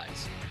of the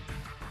Guys.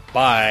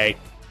 Bye!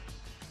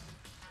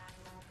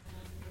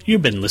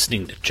 You've been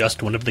listening to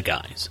Just One of the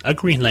Guys, a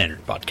Green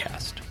Lantern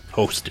podcast,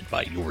 hosted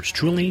by yours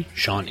truly,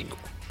 Sean Ingle.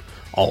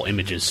 All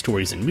images,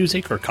 stories, and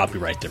music are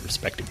copyright their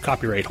respective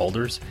copyright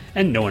holders,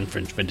 and no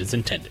infringement is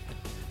intended.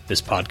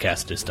 This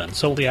podcast is done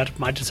solely out of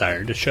my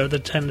desire to show the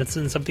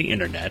denizens of the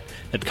internet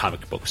that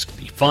comic books can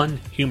be fun,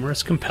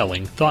 humorous,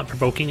 compelling,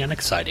 thought-provoking, and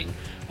exciting,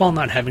 while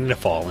not having to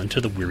fall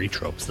into the weary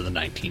tropes of the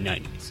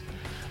 1990s.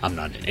 I'm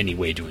not in any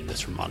way doing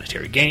this for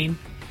monetary gain,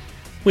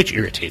 which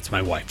irritates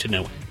my wife to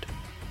no end.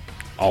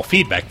 All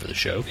feedback for the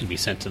show can be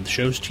sent to the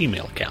show's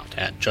Gmail account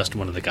at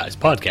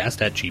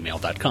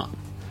justoneoftheguyspodcast@gmail.com.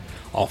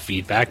 All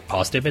feedback,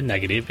 positive and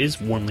negative,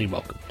 is warmly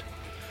welcomed.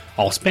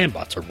 All spam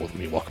bots are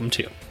warmly welcome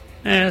too,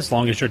 as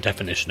long as your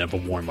definition of a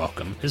warm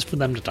welcome is for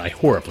them to die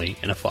horribly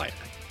in a fire.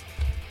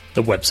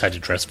 The website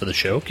address for the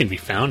show can be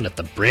found at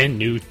the brand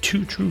new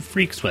Two True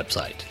Freaks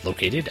website,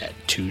 located at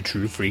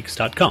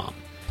twotruefreaks.com.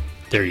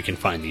 There you can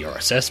find the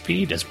RSS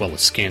feed, as well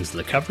as scans of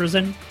the covers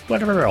and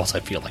whatever else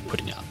I feel like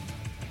putting up.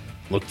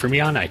 Look for me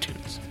on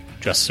iTunes.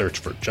 Just search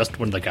for Just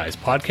One of the Guys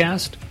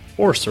podcast,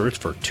 or search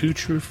for Two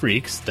True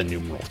Freaks, the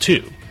numeral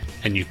 2,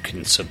 and you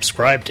can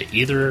subscribe to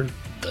either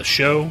the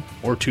show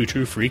or Two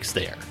True Freaks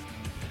there.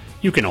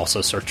 You can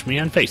also search me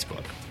on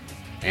Facebook,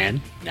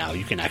 and now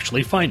you can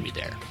actually find me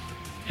there,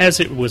 as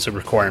it was a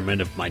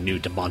requirement of my new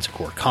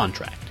Demonsicor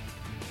contract.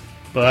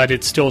 But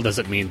it still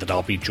doesn't mean that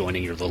I'll be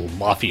joining your little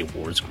Mafia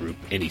Wars group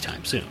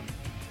anytime soon.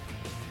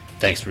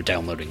 Thanks for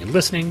downloading and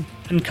listening,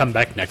 and come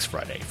back next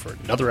Friday for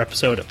another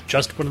episode of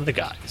Just One of the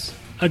Guys,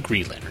 a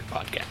Green Lantern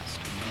podcast.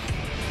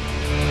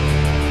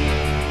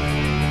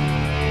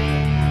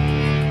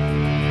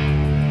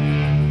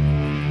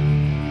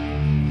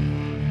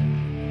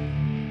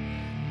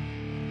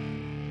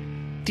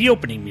 The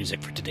opening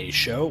music for today's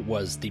show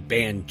was the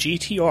band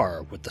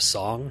GTR with the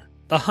song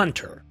The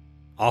Hunter,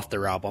 off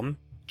their album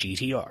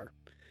GTR.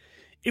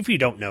 If you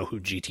don't know who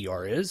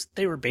GTR is,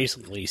 they were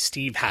basically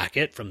Steve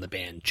Hackett from the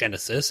band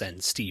Genesis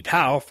and Steve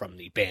Howe from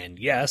the band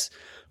Yes,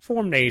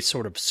 formed a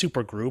sort of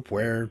supergroup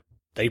where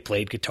they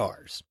played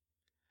guitars.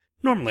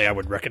 Normally I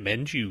would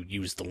recommend you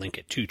use the link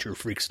at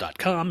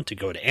twotruefreaks.com to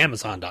go to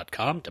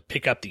amazon.com to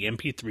pick up the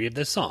MP3 of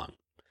this song.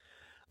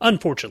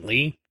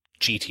 Unfortunately,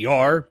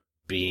 GTR,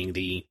 being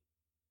the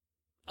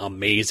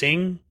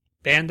amazing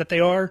band that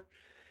they are,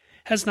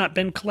 has not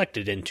been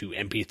collected into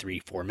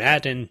MP3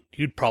 format, and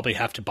you'd probably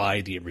have to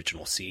buy the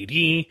original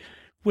CD,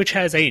 which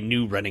has a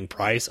new running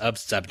price of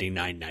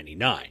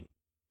 $79.99.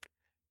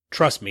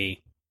 Trust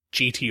me,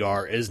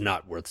 GTR is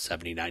not worth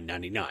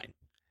 $79.99.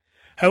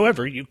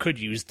 However, you could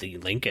use the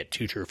link at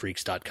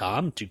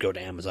twotruefreaks.com to go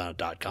to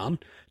amazon.com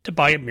to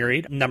buy a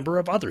myriad number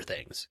of other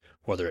things,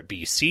 whether it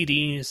be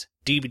CDs,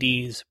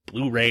 DVDs,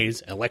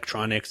 Blu-rays,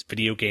 electronics,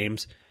 video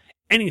games,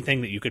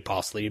 anything that you could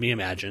possibly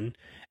imagine,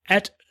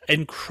 at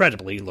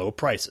incredibly low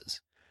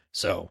prices.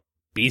 So,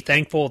 be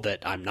thankful that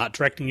I'm not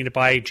directing you to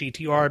buy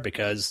GTR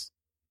because,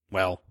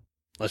 well,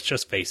 let's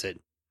just face it,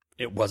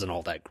 it wasn't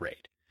all that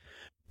great.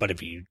 But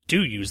if you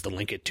do use the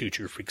link at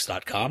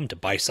twotruefreaks.com to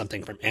buy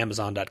something from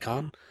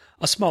amazon.com,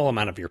 a small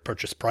amount of your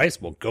purchase price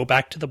will go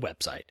back to the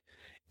website.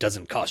 It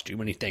doesn't cost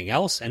you anything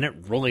else, and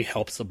it really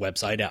helps the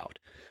website out.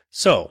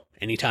 So,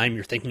 anytime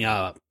you're thinking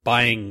of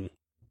buying,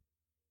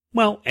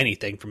 well,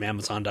 anything from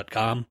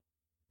amazon.com,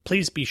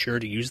 please be sure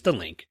to use the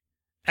link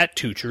at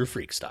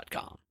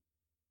twotruefreaks.com.